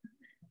haven't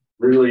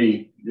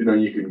really, you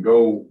can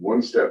go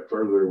one step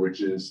further,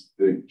 which is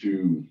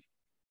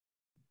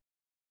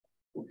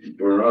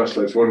for us,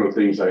 that's one of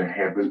the things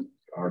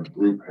our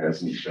group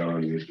hasn't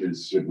done,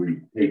 is should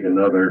we take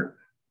another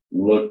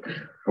look,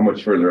 how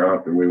much further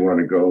out do we want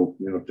to go?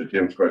 To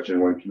Tim's question,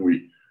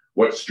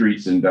 what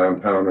streets in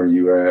downtown are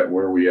you at?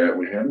 Where are we at?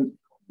 We haven't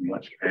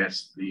much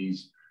past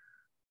these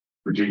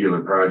particular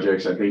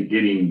projects. I think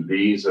getting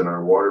these and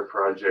our water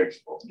projects,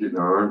 getting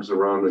our arms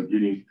around it,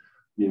 you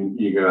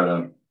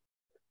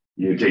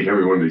take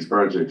every one of these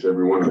projects,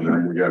 every one of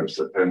them, we got a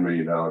 $10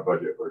 million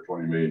budget for a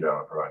 $20 million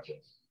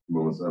project.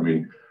 I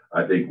mean,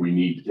 I think we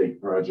need to take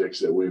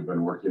projects that we've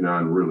been working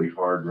on really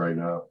hard right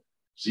now,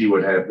 see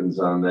what happens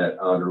on that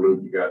outer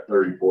loop. You got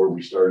 34.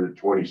 We started at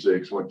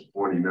 26, went to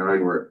 29.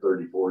 We're at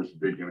 34. It's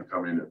big going to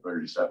come in at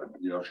 37.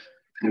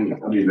 I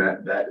mean,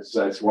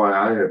 that's why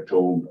I have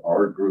told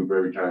our group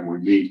every time we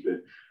meet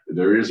that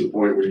there is a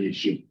point where you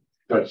should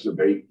touch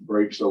the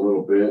brakes a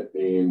little bit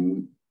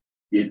and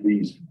get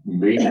these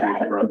major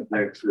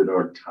projects that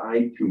are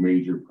tied to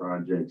major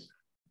projects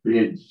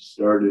bids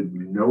started,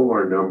 know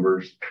our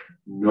numbers,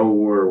 know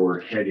where we're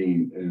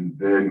heading, and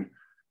then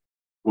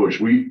push.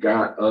 We've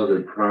got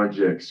other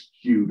projects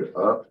queued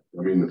up.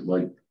 I mean,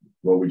 like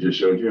what we just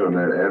showed you on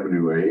that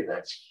Avenue A,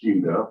 that's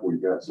queued up.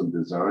 We've got some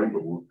design,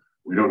 but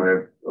we don't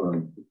have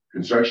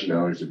construction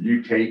dollars. If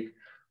you take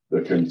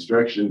the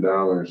construction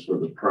dollars for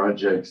the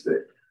projects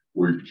that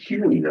we're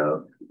queuing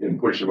up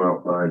and push them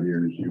out 5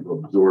 years, you've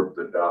absorbed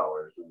the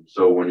dollars. And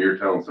so when you're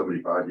telling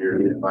somebody 5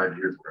 years, in 5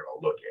 years, we're going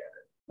to look at it.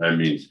 That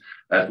means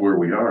that's where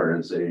we are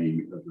as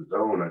a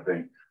zone. I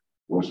think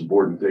most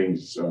important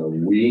things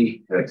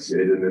we have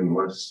said, and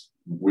unless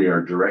we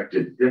are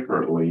directed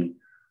differently,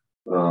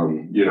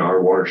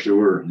 our water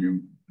sewer,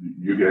 you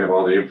can have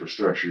all the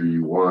infrastructure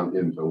you want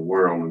in the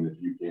world, and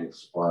if you can't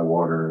supply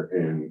water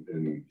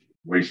and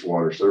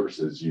wastewater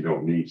services, you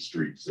don't need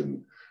streets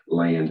and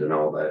land and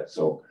all that.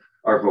 So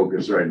our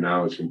focus right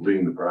now is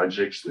completing the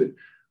projects that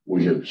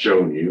we have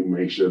shown you,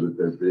 make sure that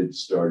their bids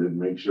started,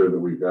 make sure that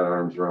we've got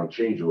arms around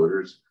change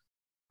orders,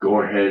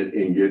 go ahead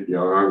and get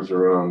your arms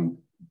around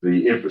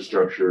the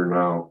infrastructure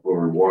now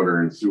for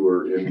water and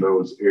sewer in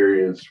those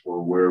areas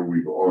for where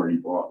we've already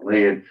bought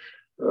land.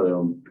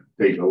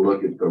 Take a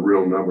look at the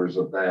real numbers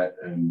of that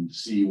and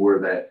see where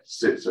that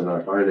sits in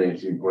our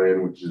financing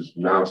plan, which is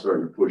now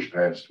starting to push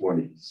past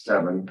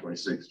 27,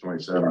 26,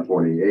 27,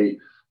 28.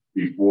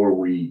 before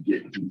we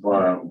get too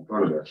far out in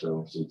front of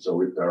ourselves. And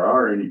so if there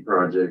are any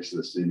projects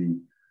the city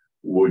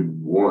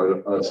would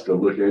want us to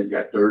look at, you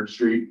got 3rd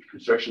Street,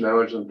 construction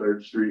hours on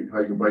 3rd Street,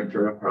 hike and bike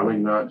trail, probably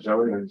not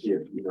zoning. I see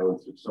it, you know,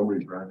 it's so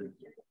many projects.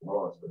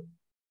 Lost, but,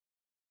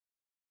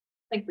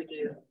 I think we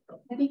do.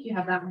 I think you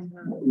have that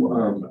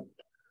one.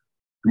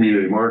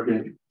 community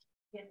market,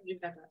 Yeah, you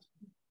have that.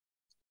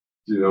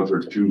 you know, those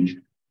are two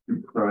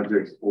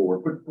projects for,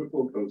 put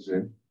both those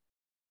in.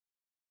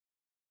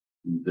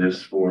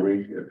 This for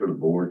me, for the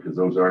board, because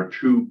those are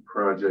 2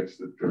 projects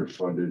that are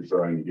funded,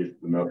 so I can get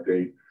an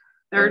update.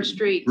 3rd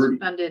Street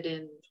funded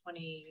in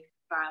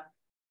 25.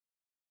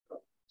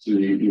 So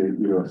you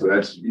know, so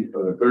that's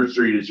 3rd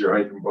Street is your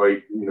hike and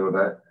bike, you know,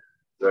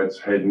 that's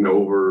heading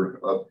over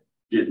up,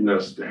 getting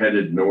us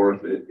headed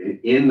north.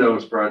 In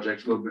those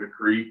projects, a little bit of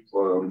creep,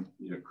 you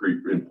know,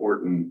 creep,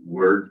 important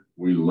word.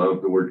 We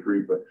love the word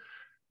creep, but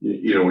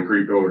you know, we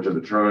creeped over to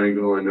the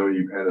triangle. I know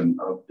you've had an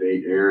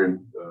update,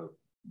 Aaron,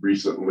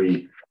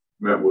 recently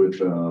met with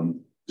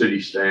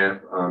city staff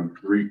on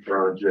 3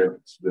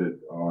 projects that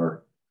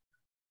are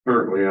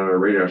currently on our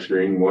radar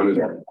screen. One is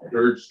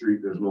 3rd Street.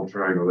 There's no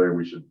triangle there.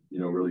 We should, you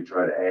know, really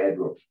try to add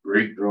a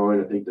great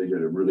drawing. I think they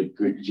did a really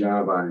good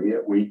job on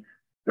it. We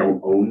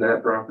don't own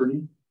that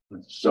property.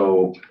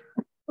 So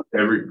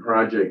every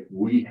project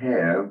we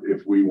have,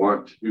 if we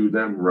want to do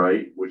them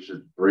right, which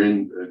is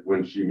Bryn,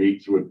 when she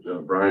meets with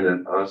Brian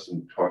and us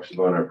and talks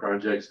about our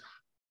projects,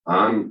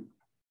 on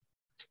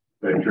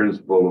Veterans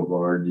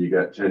Boulevard, you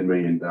got $10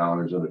 million on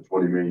a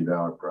 $20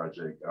 million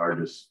project. Our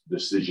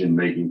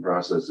decision-making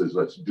process is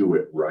let's do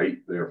it right.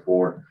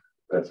 Therefore,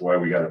 that's why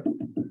we got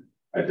to,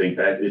 I think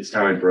that it's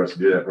time for us to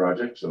do that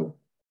project. So,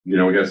 you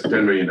know, we got a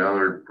 $10 million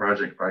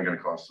project, probably going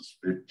to cost us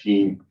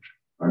 15.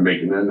 I'm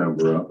making that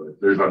number up.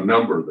 There's a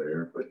number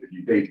there, but if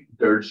you take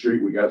 3rd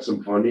Street, we got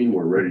some funding.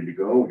 We're ready to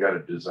go. We got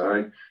a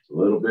design, a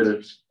little bit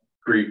of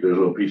creep. There's a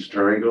little piece of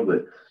triangle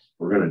that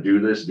we're going to do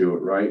this, do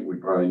it right. We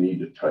probably need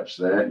to touch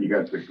that. You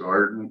got the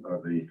garden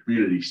of the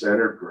community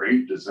center,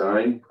 great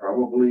design,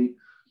 probably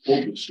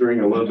pull the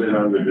string a little bit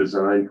on the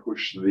design,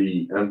 push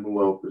the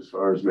envelope as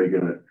far as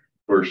making it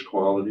first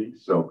quality.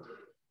 So,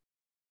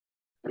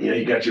 yeah,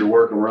 you got your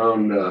work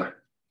around the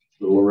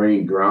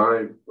Lorraine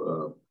Drive.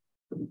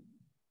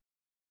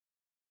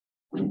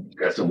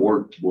 Got some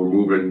work. We're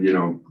moving, you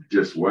know,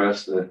 just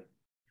west.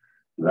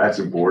 That's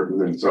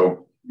important. And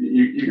so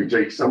you can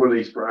take some of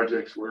these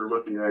projects we're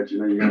looking at, you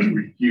know, you got to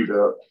be queued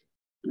up,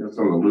 you know,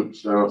 some of the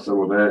loops now, some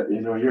of that,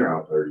 you know, you're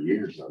out 30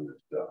 years on this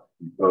stuff.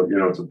 So, you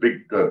know, it's a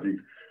big,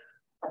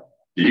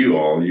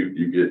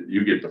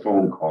 you get the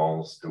phone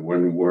calls to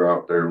when we're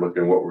out there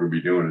looking what we'll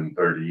be doing in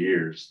 30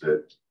 years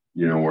that,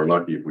 you know, we're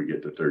lucky if we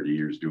get to 30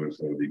 years doing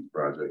some of these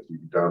projects.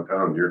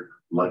 Downtown, you're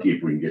lucky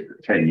if we can get to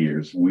 10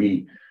 years.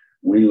 We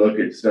look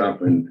at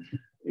stuff and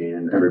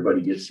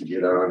everybody gets to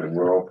get on, and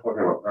we're all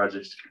talking about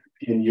projects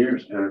 10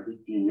 years, 10 or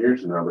 15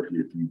 years now, but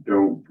if you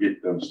don't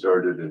get them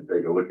started and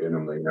take a look at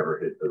them, they never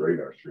hit the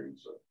radar screen.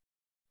 So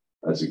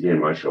that's, again,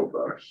 my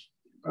soapbox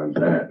on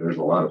that. There's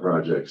a lot of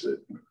projects that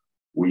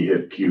we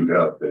have queued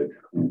up that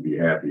we'll be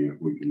happy if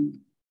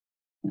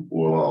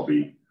we'll all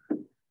be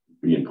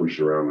being pushed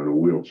around in a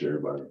wheelchair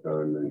by the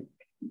time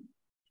they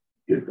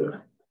hit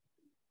the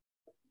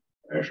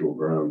actual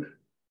ground.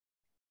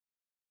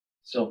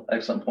 So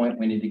excellent point.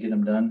 We need to get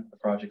them done. The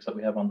projects that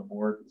we have on the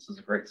board. This is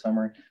a great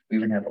summary. We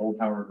even have Old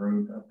Howard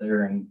Road up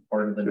there, and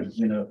part of the,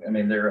 you know, I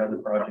mean, there are other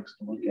projects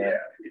to look at.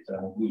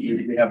 So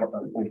we have a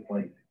full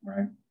plate,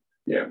 right?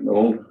 Yeah,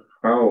 Old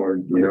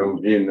Howard, you know,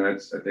 again, I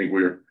think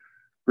we're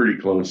pretty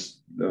close.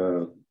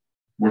 We're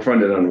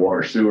funded on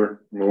water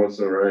sewer,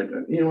 Melissa, right?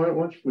 You know what?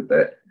 Why don't you put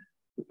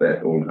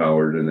that Old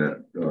Howard and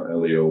that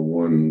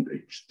LEO1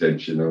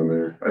 extension on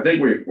there? I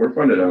think we're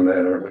funded on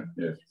that, aren't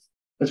we? Yeah.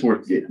 That's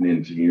worth getting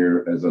into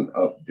here as an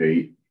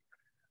update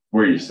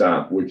where you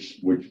stop, which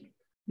you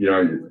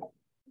know,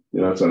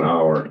 it's an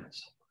hour.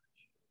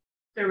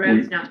 The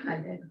road's not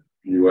funded.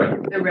 You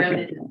what? The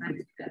road isn't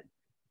funded.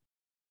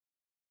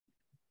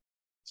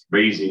 It's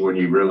amazing when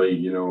you really,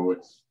 you know,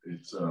 it's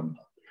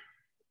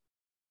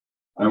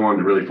I wanted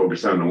to really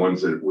focus on the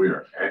ones that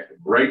we're at.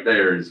 Right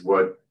there is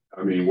what,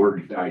 I mean, we're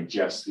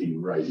digesting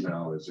right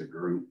now as a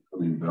group. I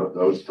mean,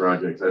 those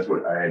projects, that's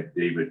what I had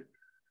David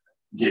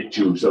get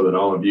to, so that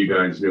all of you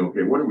guys knew,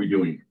 okay, what are we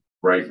doing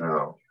right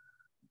now?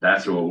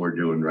 That's what we're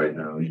doing right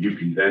now. You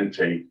can then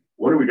take,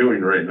 what are we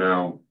doing right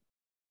now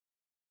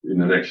in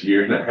the next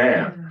year and a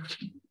half?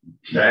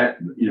 That,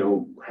 you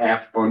know,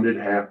 half funded,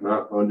 half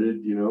not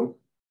funded, you know.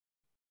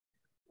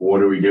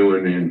 What are we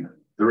doing in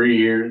 3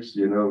 years?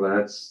 You know,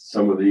 that's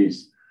some of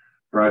these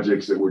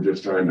projects that we're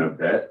just trying to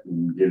vet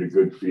and get a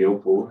good feel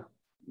for.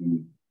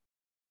 And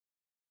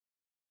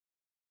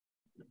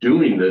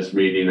doing this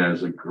meeting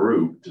as a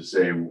group to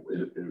say,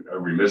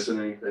 are we missing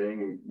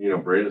anything? You know,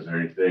 Brent, is there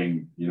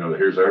anything, you know,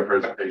 here's our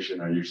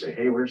presentation. Or you say,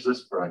 hey, where's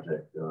this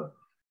project? You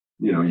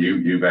know,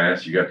 you've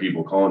asked, you got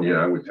people calling you.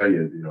 I would tell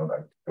you, you know,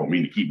 I don't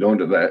mean to keep going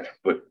to that,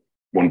 but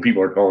when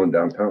people are calling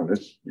downtown,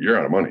 you're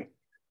out of money.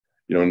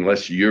 you know,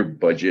 unless you're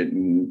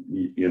budgeting,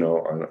 you know,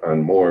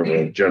 on more of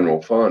a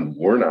general fund,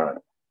 we're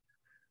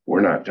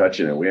not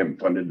touching it. We haven't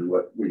funded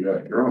what we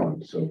got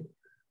drawn, so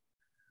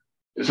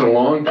it's a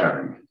long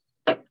time.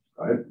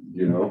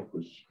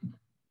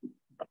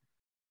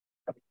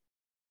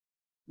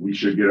 We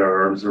should get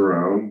our arms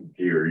around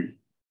Gary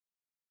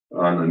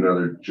on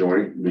another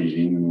joint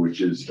meeting,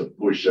 which is to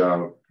push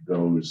out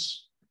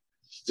those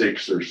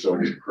 6 or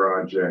so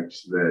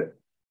projects that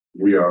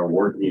we are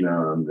working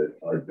on that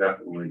are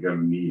definitely going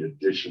to need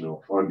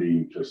additional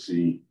funding to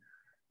see.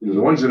 You know,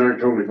 the ones that aren't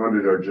totally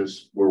funded are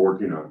just, we're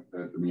working on.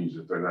 That means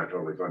that they're not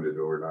totally funded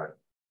or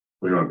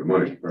we don't have the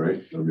money,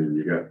 right? I mean,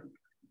 you got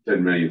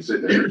 10 million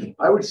sitting there.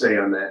 I would say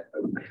on that,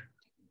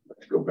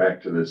 let's go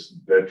back to this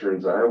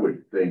veterans. I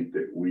would think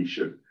that we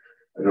should,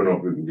 I don't know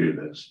if we can do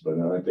this, but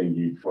I think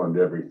you fund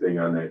everything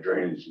on that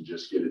drainage and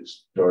just get it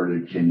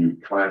started. Can you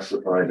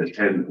classify the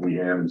 10 that we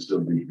have and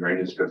still do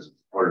drainage because it's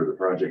part of the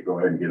project? Go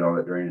ahead and get all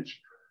that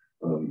drainage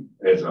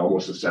as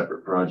almost a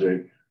separate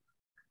project.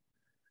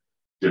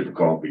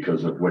 Difficult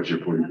because of what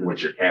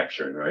you're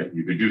capturing, right?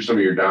 You could do some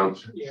of your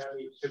downs. Yeah, I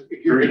mean,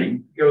 if you're going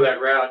to go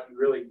that route,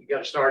 you got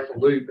to start the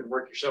loop and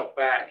work yourself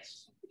back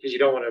because you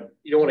don't want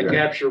to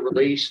capture,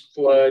 release,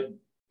 flood.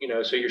 You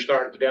know, so you're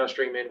starting at the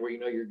downstream end where you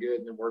know you're good,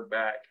 and then work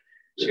back.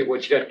 So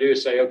what you got to do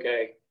is say,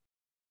 okay,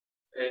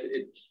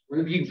 you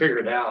can figure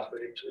it out,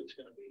 but it's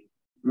going to be.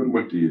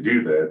 What do you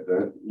do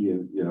that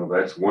you know,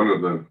 that's one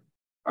of the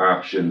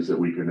options that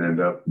we can end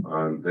up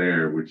on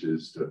there, which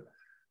is to,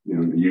 you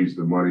know, use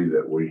the money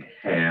that we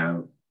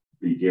have,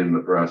 begin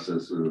the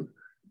process of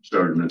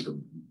starting at the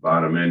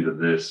bottom end of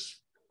this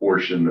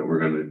portion that we're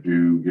going to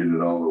do, get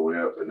it all the way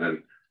up, and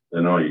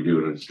then all you're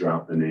doing is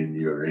dropping in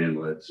your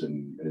inlets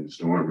and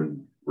storm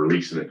and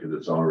releasing it because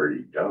it's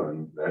already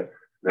done.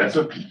 That's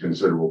a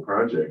considerable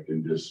project,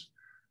 and just,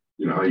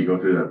 you know, how you go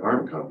through that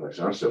apartment complex.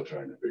 I'm still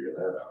trying to figure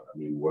that out. I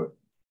mean, what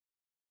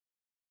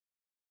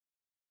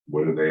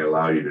do they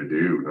allow you to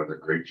do? Another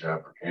great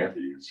job for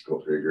Kathy. Just go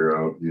figure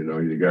out, you know,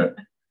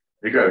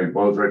 it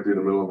blows right through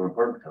the middle of an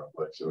apartment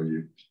complex, so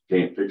you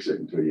can't fix it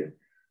until you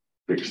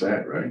fix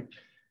that, right?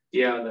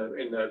 Yeah,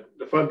 and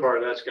the fun part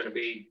of that's going to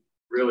be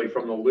really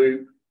from the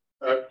loop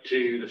up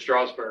to the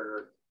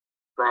Strasburger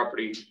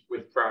property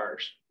with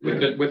Friars,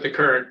 with the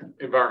current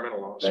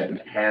environmental laws.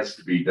 That has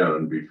to be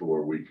done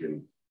before we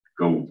can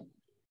go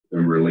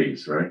and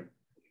release, right?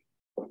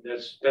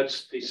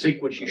 That's the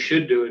sequence you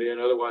should do it in,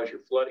 otherwise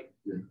you're flooding.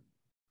 Yeah.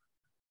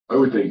 I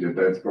would think that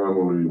that's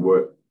probably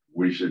what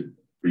we should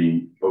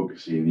be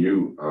focusing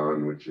you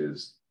on, which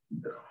is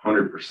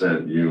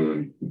 100%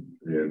 you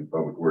and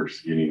Public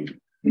Works getting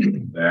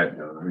that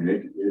done. I mean,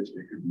 it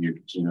could be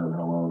interesting on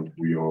how long,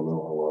 we all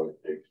know how long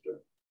it takes to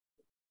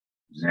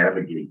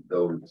navigate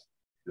those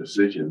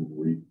decisions.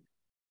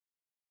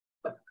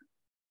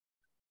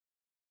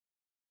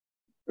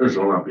 There's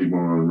a lot of people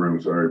in the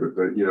room, sorry,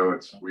 but you know,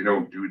 we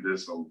don't do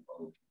this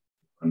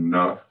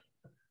enough.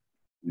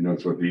 You know,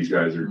 it's what these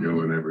guys are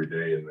doing every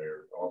day in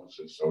their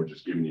offices. So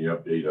just giving you an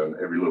update on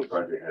every little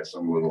project has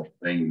some little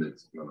thing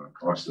that's going to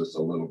cost us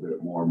a little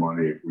bit more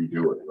money if we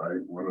do it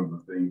right. One of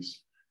the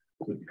things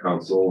that the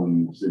council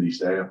and city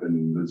staff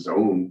and the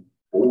zone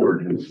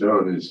board has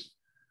done is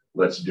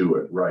let's do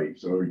it right.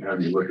 So every time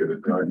you look at a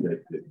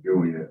project that's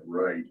doing it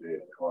right,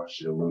 it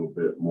costs you a little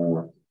bit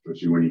more,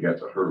 especially when you got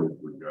the hurdles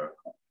we've got.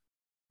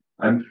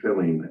 I'm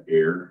filling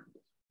air.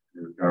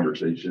 Your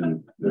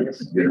conversation. I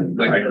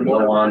can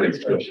go on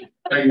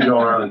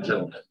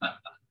until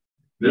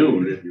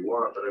noon if you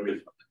want, but I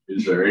mean,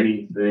 is there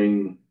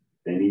anything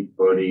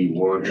anybody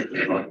wants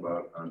to talk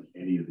about on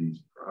any of these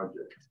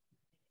projects?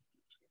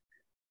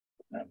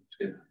 That's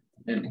good.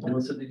 And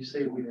Melissa, did you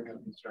say we didn't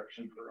have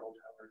construction for Old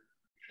Howard?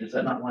 Is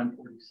that not line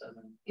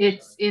 47?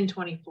 It's in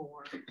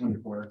 24.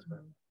 24, that's right.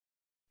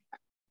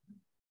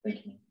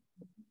 Thank you.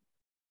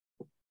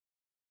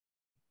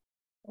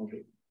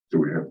 Okay. Do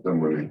we have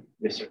somebody?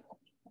 Yes, sir.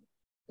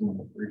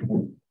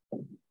 3.9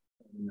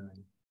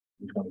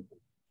 and 24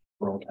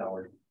 for Old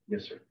Howard.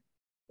 Yes, sir.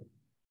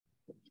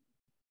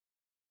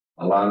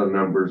 A lot of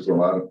numbers, a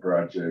lot of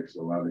projects,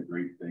 a lot of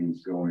great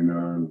things going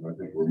on. I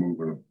think we're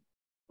moving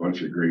a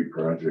bunch of great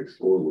projects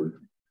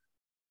forward.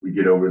 We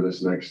get over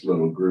this next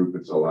little group,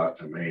 it's a lot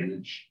to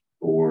manage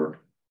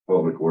for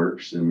Public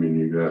Works. I mean,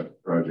 you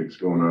got projects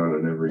going on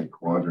in every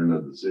quadrant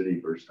of the city.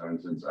 First time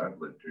since I've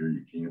lived here,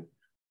 you can't.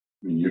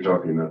 I mean, you're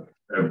talking about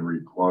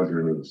every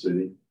quadrant of the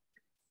city.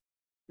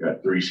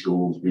 Got 3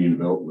 schools being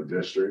built in the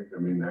district. I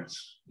mean,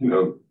 that's, you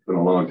know, been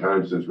a long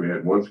time since we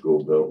had 1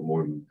 school built,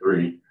 more than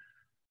 3.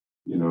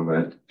 You know,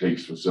 that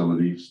takes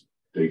facilities,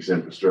 takes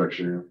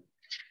infrastructure.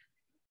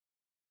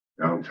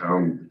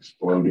 Downtown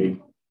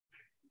exploding,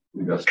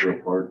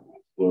 industrial park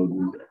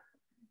exploding.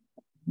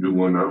 New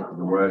one out in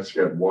the west,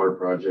 got water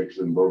projects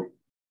in both.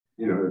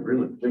 You know,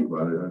 really think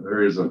about it,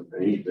 there isn't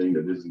anything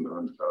that isn't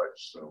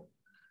untouched. So.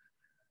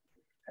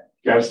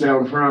 Guys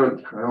down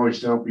front, I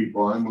always tell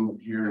people I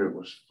moved here and it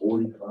was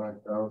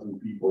 45,000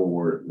 people.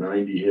 We're at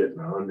 90 hitting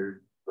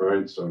 100,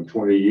 right? So in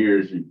 20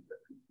 years,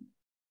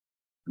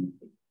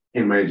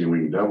 can't imagine we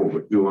can double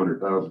with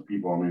 200,000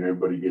 people. I mean,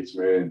 everybody gets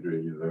mad.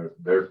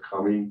 They're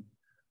coming.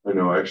 I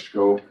know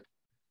Exco.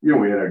 You know,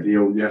 we had our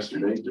deal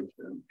yesterday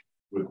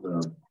with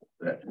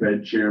that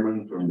Fed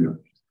chairman from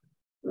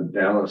the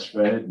Dallas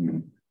Fed,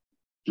 and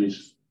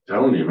she's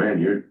telling you,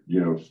 man,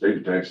 state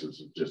of Texas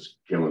is just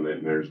killing it,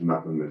 and there's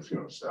nothing that's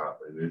going to stop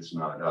it. It's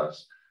not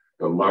us.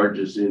 The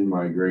largest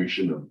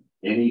in-migration of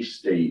any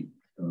state,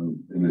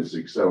 and it's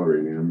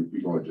accelerating. I mean,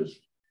 people are just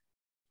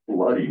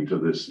flooding to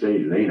this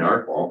state. It ain't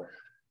our fault.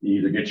 You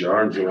either get your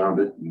arms around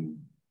it and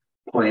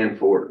plan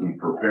for it and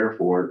prepare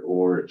for it,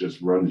 or it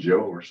just runs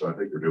you over. So I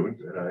think we're doing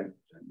good.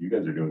 You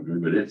guys are doing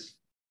good, but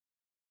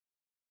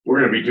we're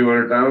going to be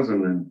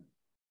 200,000 in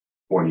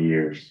 20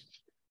 years.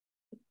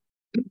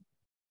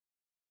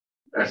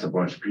 That's a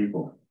bunch of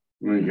people.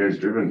 I mean, you guys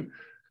driven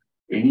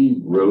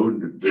any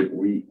road that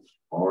we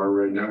are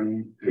right now,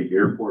 you take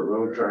Airport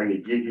Road trying to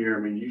get here. I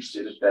mean, you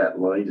sit at that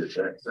light at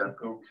that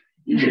Sepco,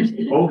 you just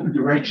both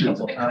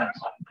directions. I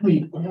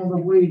mean, all the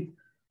way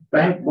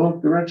back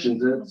both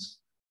directions. That's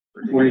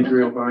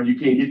 2305. You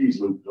can't get these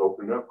loops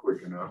opened up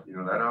quick enough. You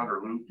know, that outer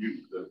loop,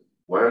 the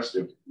west,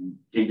 if you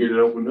can't get it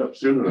opened up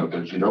soon enough,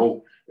 as you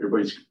know,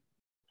 everybody's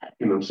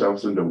packing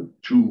themselves into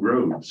two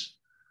roads.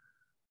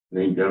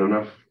 They ain't got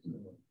enough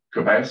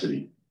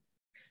capacity.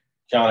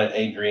 John and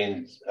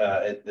Adrian's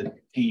at the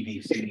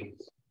TDC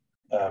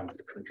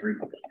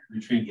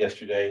retreat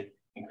yesterday,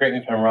 and correct me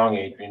if I'm wrong,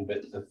 Adrian,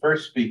 but the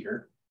first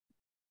speaker,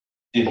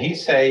 did he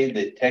say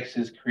that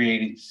Texas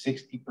created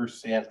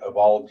 60% of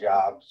all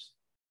jobs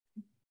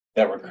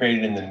that were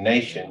created in the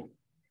nation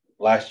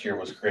last year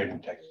was created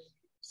in Texas?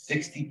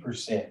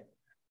 60%.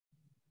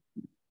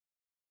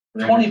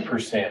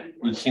 20%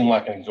 would seem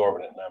like an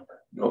exorbitant number.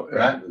 No,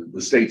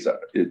 the states,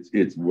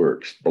 we're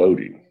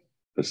exploding.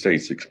 The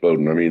state's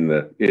exploding. I mean,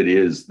 it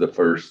is the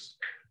first,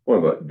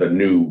 the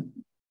new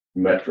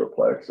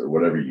metroplex or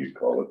whatever you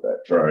call it,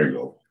 that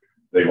triangle.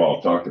 They've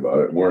all talked about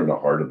it. We're in the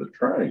heart of the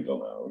triangle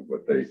now,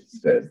 what they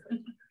said.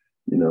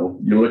 You know,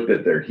 you looked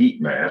at their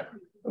heat map,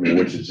 I mean,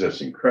 which is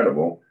just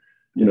incredible.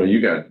 You know, you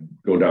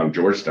go down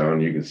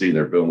Georgetown, you can see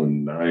they're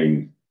building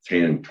 9,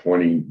 10,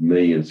 20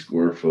 million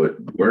square foot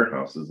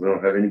warehouses. They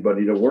don't have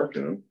anybody to work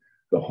in them.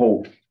 The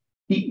whole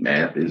heat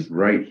map is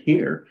right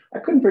here. I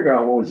couldn't figure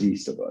out what was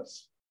east of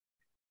us.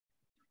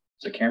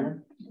 Is it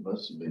Cameron? It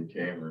must have been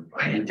Cameron.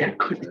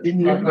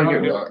 Didn't look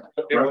like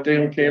it.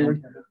 Rockdale,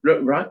 Cameron.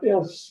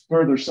 Rockdale's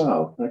further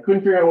south. I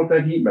couldn't figure out what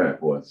that heat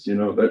map was. You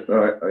know, that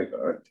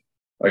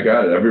I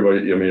got it.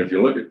 Everybody, I mean, if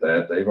you look at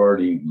that, they've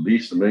already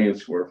leased 1 million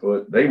square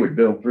foot. They would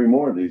build 3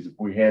 more of these if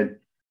we had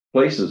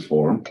places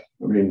for them.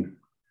 I mean,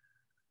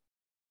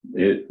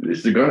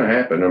 it's going to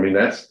happen. I mean,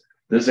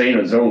 this ain't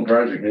a zone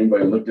project.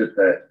 Anybody looked at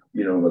that,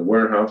 you know, the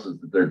warehouses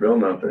that they're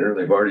building out there,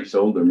 they've already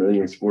sold their 1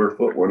 million square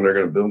foot one. They're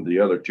going to build the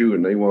other 2,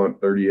 and they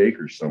want 30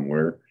 acres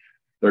somewhere.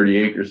 30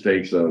 acres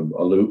takes a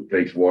loop,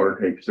 takes water,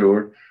 takes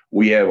sewer.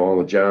 We have all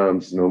the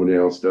jobs. Nobody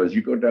else does.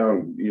 You go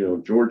down, you know,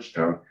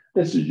 Georgetown,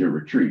 this is your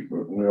retreat.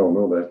 We all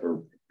know that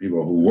for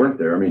people who weren't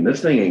there. I mean,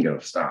 this thing ain't going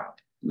to stop.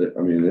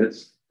 I mean,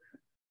 it's,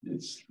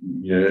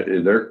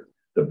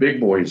 the big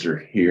boys are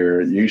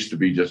here. It used to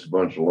be just a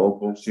bunch of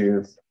locals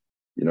here.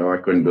 You know, I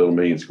couldn't build 1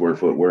 million square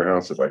foot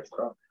warehouse if I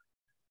tried.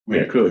 I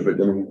mean, I could, but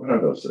then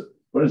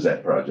what is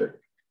that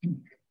project?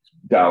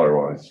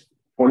 Dollar-wise,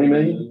 20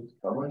 million?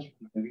 How much?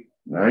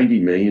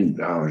 $90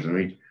 million. I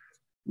mean,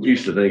 we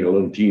used to think a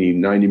little teeny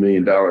 $90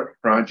 million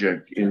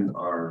project in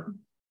our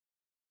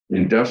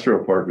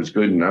industrial park was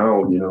good.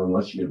 Now, you know,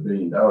 unless you get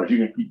 $1 billion,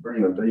 you can keep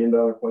bringing $1 billion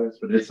plants,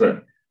 but it's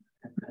a.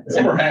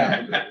 Never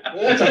happened.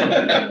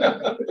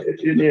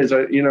 It is,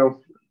 you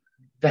know,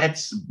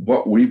 that's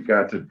what we've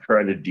got to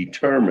try to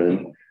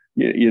determine.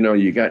 You know,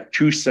 you got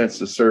 2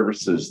 sets of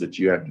services that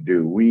you have to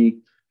do. We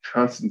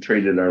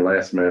concentrated our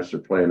last master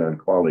plan on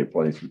quality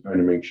place. We're trying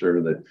to make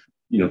sure that,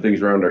 you know,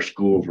 things around our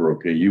schools were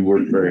okay. You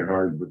worked very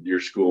hard with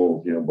your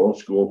school. You know, both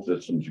school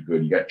systems are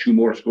good. You got 2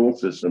 more school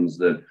systems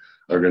that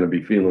are going to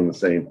be feeling the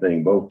same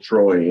thing. Both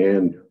Troy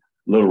and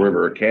Little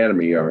River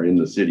Academy are in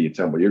the city of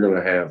Temple. You're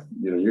going to have,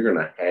 you know,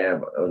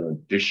 an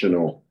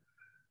additional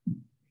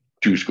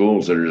 2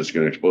 schools that are just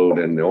going to explode,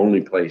 and the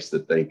only place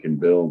that they can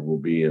build will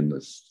be in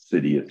the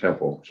city of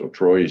Temple. So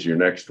Troy is your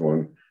next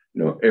one.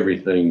 You know,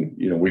 everything,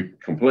 you know, we've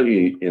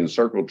completely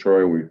encircled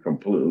Troy. We've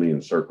completely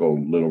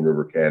encircled Little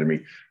River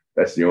Academy.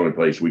 That's the only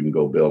place we can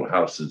go build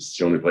houses. It's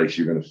the only place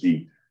you're going to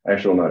see,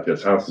 actually, not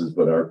just houses,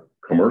 but our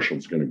commercial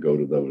is going to go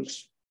to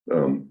those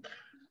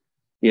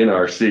in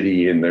our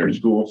city, in their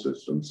school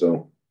system.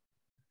 So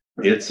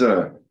it's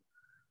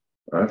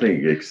I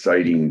think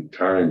exciting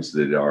times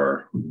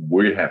that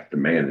we have to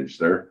manage.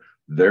 They're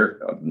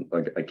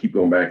like, I keep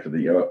going back to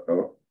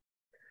the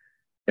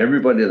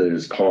everybody that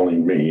is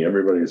calling me,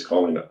 everybody is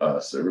calling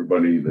us,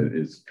 everybody that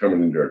is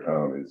coming into our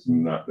town is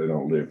not, they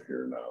don't live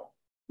here now.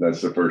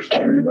 That's the first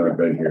time I've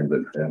been here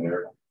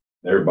and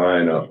they're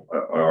buying up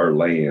our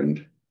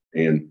land,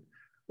 and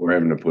we're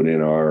having to put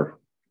in our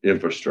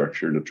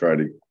infrastructure to try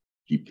to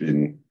keep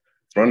in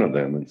front of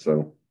them. And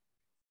so,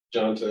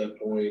 John, to that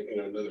point,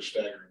 and another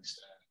staggering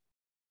stat,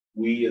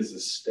 we as a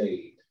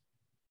state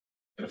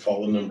and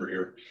follow the number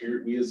here.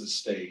 Here, we as a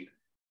state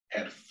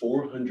had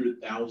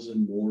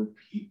 400,000 more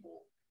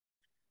people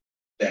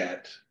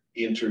that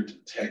entered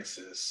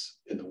Texas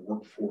in the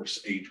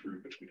workforce age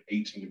group between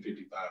 18 and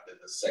 55 than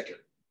the second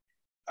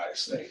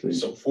highest state.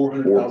 So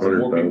 400,000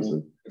 more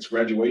people. It's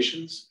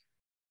graduations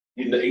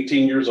in the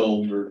 18 years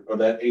old or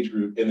that age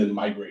group, and then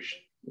migration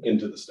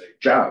into the state.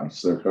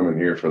 Jobs, they're coming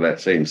here for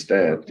that same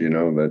stat, you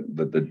know,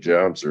 that the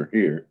jobs are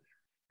here.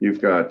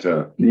 You've got,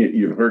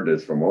 you've heard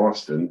this from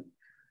Austin.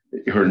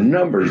 Her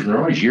numbers are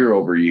always year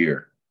over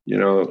year. You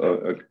know,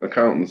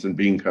 accountants and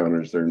bean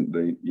counters,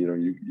 they, you know,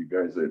 you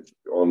guys that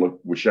all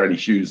look with shiny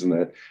shoes and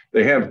that,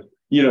 they have,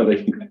 you know,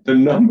 the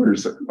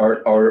numbers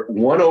are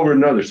one over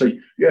another. So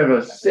you have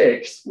a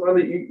 6, well,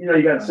 you know,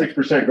 you got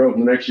 6% growth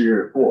in the next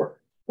year at 4.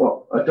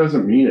 Well, that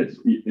doesn't mean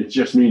it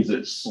just means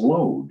it's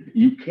slowed.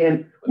 We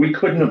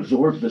couldn't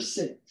absorb the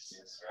 6.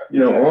 You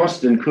know,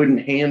 Austin couldn't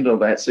handle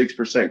that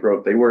 6%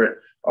 growth. They were at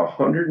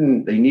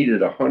 100 they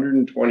needed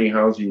 120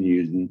 housing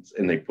units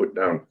and they put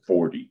down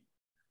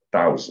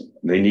 40,000.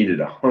 They needed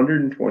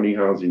 120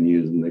 housing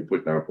units and they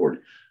put down 40.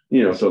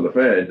 You know, so the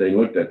Fed, they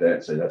looked at that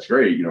and said, that's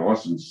great. You know,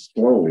 Austin's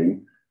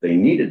slowing. They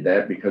needed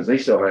that because they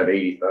still have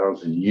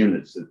 80,000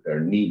 units that they're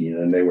needing,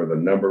 and they were the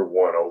 #1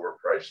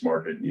 overpriced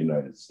market in the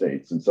United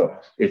States. And so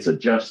it's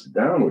adjusted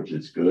down, which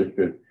is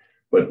good,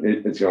 but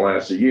it's going to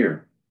last a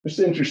year. It's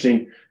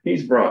interesting.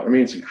 He's brought, I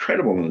mean, it's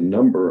incredible the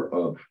number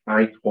of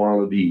high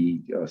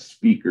quality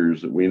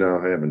speakers that we now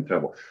have in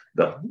Temple.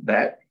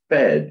 That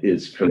Fed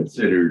is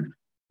considered,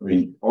 I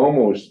mean,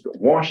 almost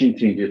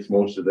Washington gets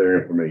most of their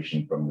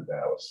information from the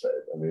Dallas Fed.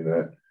 I mean,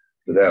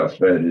 the Dallas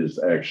Fed is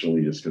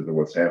actually, just because of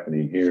what's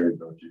happening here,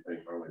 don't you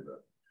think, probably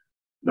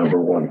the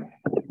 #1.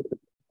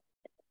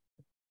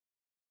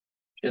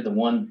 Yeah, the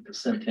one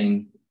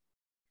dissenting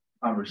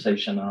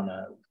conversation on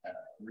a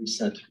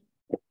recent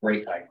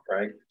rate hike,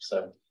 right?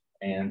 So,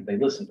 and they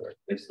listened to her.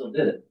 They still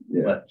did it,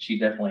 yeah. But she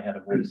definitely had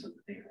a voice at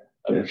the table.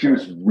 Yeah, she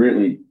was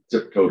really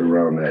tiptoed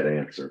around that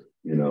answer.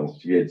 You know,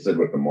 she had said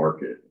with the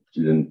market,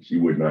 she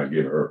would not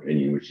give her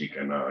opinion, which she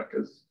cannot,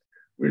 because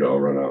we'd all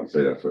run out and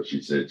say that's what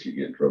she said. She'd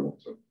get in trouble.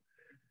 So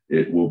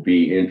it will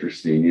be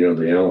interesting. You know,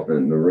 the elephant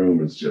in the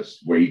room is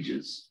just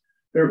wages.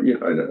 There, you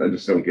know, I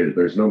just don't get it.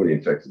 There's nobody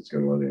in Texas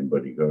going to let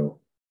anybody go.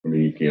 I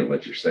mean, you can't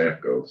let your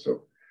staff go.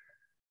 So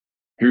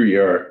here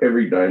you are,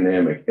 every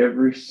dynamic,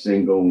 every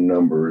single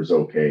number is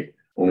okay.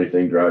 Only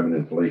thing driving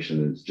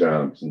inflation is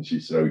jobs. And she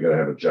said, oh, we got to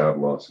have a job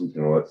loss. Who's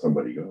going to let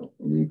somebody go?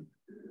 I mean,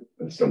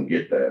 I just don't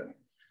get that.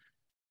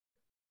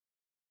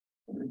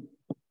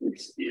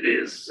 It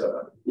is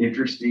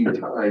interesting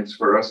times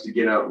for us to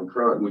get out in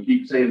front. We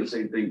keep saying the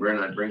same thing,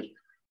 Brent. I bring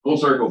full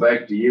circle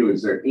back to you.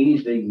 Is there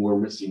anything we're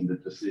missing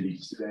that the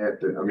city's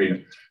staff? I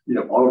mean, you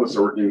know, all of us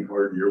are working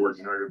hard. You're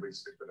working hard.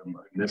 Everybody's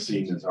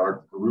missing. Is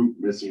our group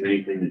missing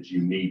anything that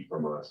you need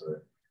from us?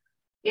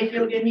 If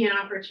you'll give me an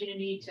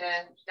opportunity to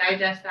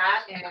digest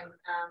that and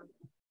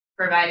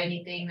provide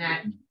anything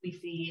that we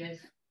see as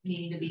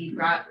needing to be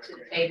brought to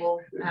the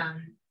table,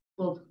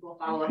 we'll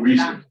follow up with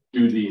that.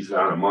 Do these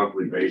on a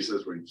monthly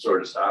basis. We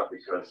sort of stop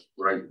because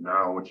right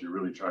now what you're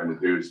really trying to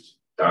do is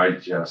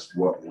digest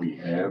what we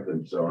have.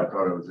 And so I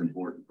thought it was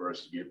important for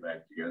us to get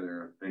back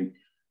together. I think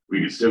we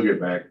could still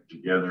get back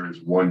together as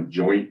one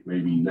joint,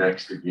 maybe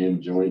next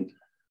again joint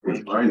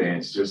with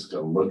finance, just to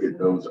look at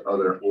those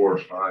other 4 or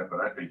 5. But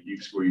I think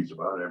you've squeezed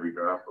about every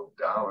drop of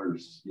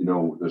dollars. You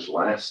know, this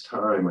last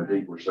time, I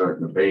think we're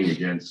starting to bang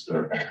against,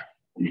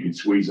 you can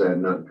squeeze that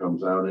and nothing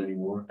comes out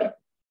anymore.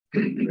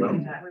 You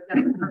know?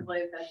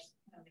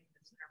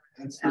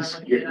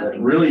 That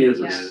really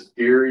is a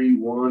scary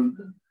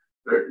one.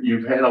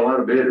 You've had a lot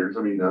of bidders.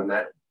 I mean, on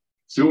that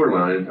sewer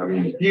line, I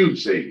mean,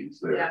 huge savings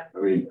there. Yeah. I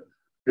mean,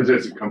 because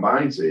it's a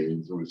combined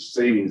savings. It was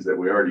savings that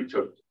we already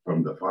took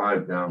from the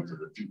 5 down to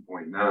the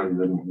 2.9, and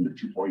then from the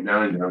 2.9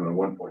 down to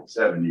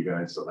 1.7, you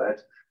guys. So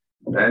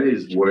that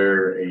is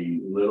where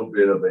a little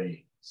bit of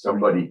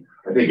somebody,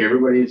 I think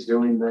everybody is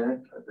doing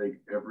that. I think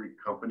every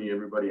company,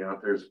 everybody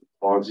out there is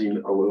pausing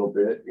a little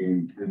bit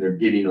and they're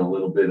getting a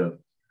little bit of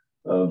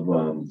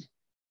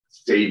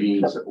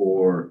savings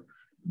or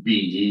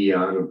BE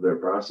out of their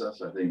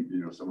process. I think,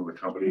 you know, some of the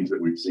companies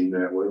that we've seen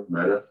that with,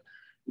 Meta,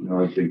 you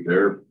know, I think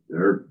they're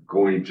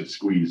going to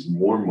squeeze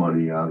more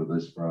money out of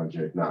this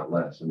project, not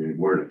less. I mean,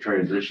 we're in a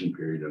transition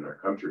period in our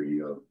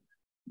country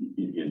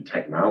in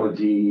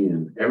technology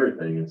and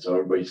everything. And so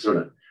everybody sort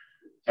of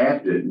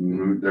tapped it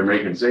and they're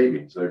making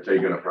savings. They're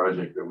taking a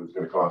project that was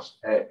going to cost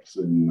X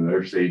and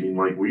they're saving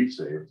like we've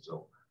saved.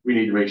 So we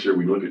need to make sure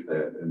we look at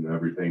that and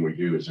everything we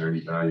do. Is there any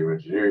value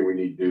engineering we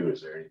need to do?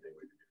 Is there anything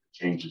we do that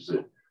changes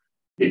it?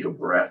 Take a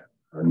breath.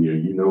 I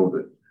mean, you know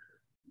that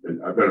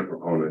I've been a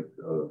proponent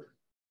of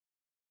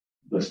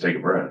let's take a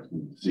breath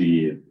and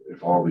see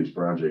if all these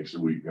projects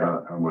that we've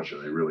got, how much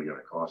are they really going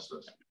to cost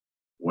us?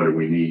 What do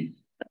we need?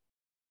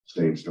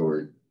 Same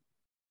story.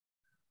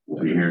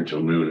 We'll be here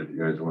until noon if you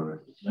guys want to.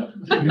 Yep.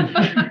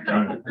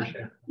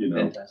 You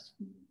know.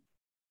 Fantastic.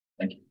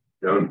 Thank you.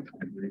 Done.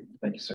 Thank you, sir.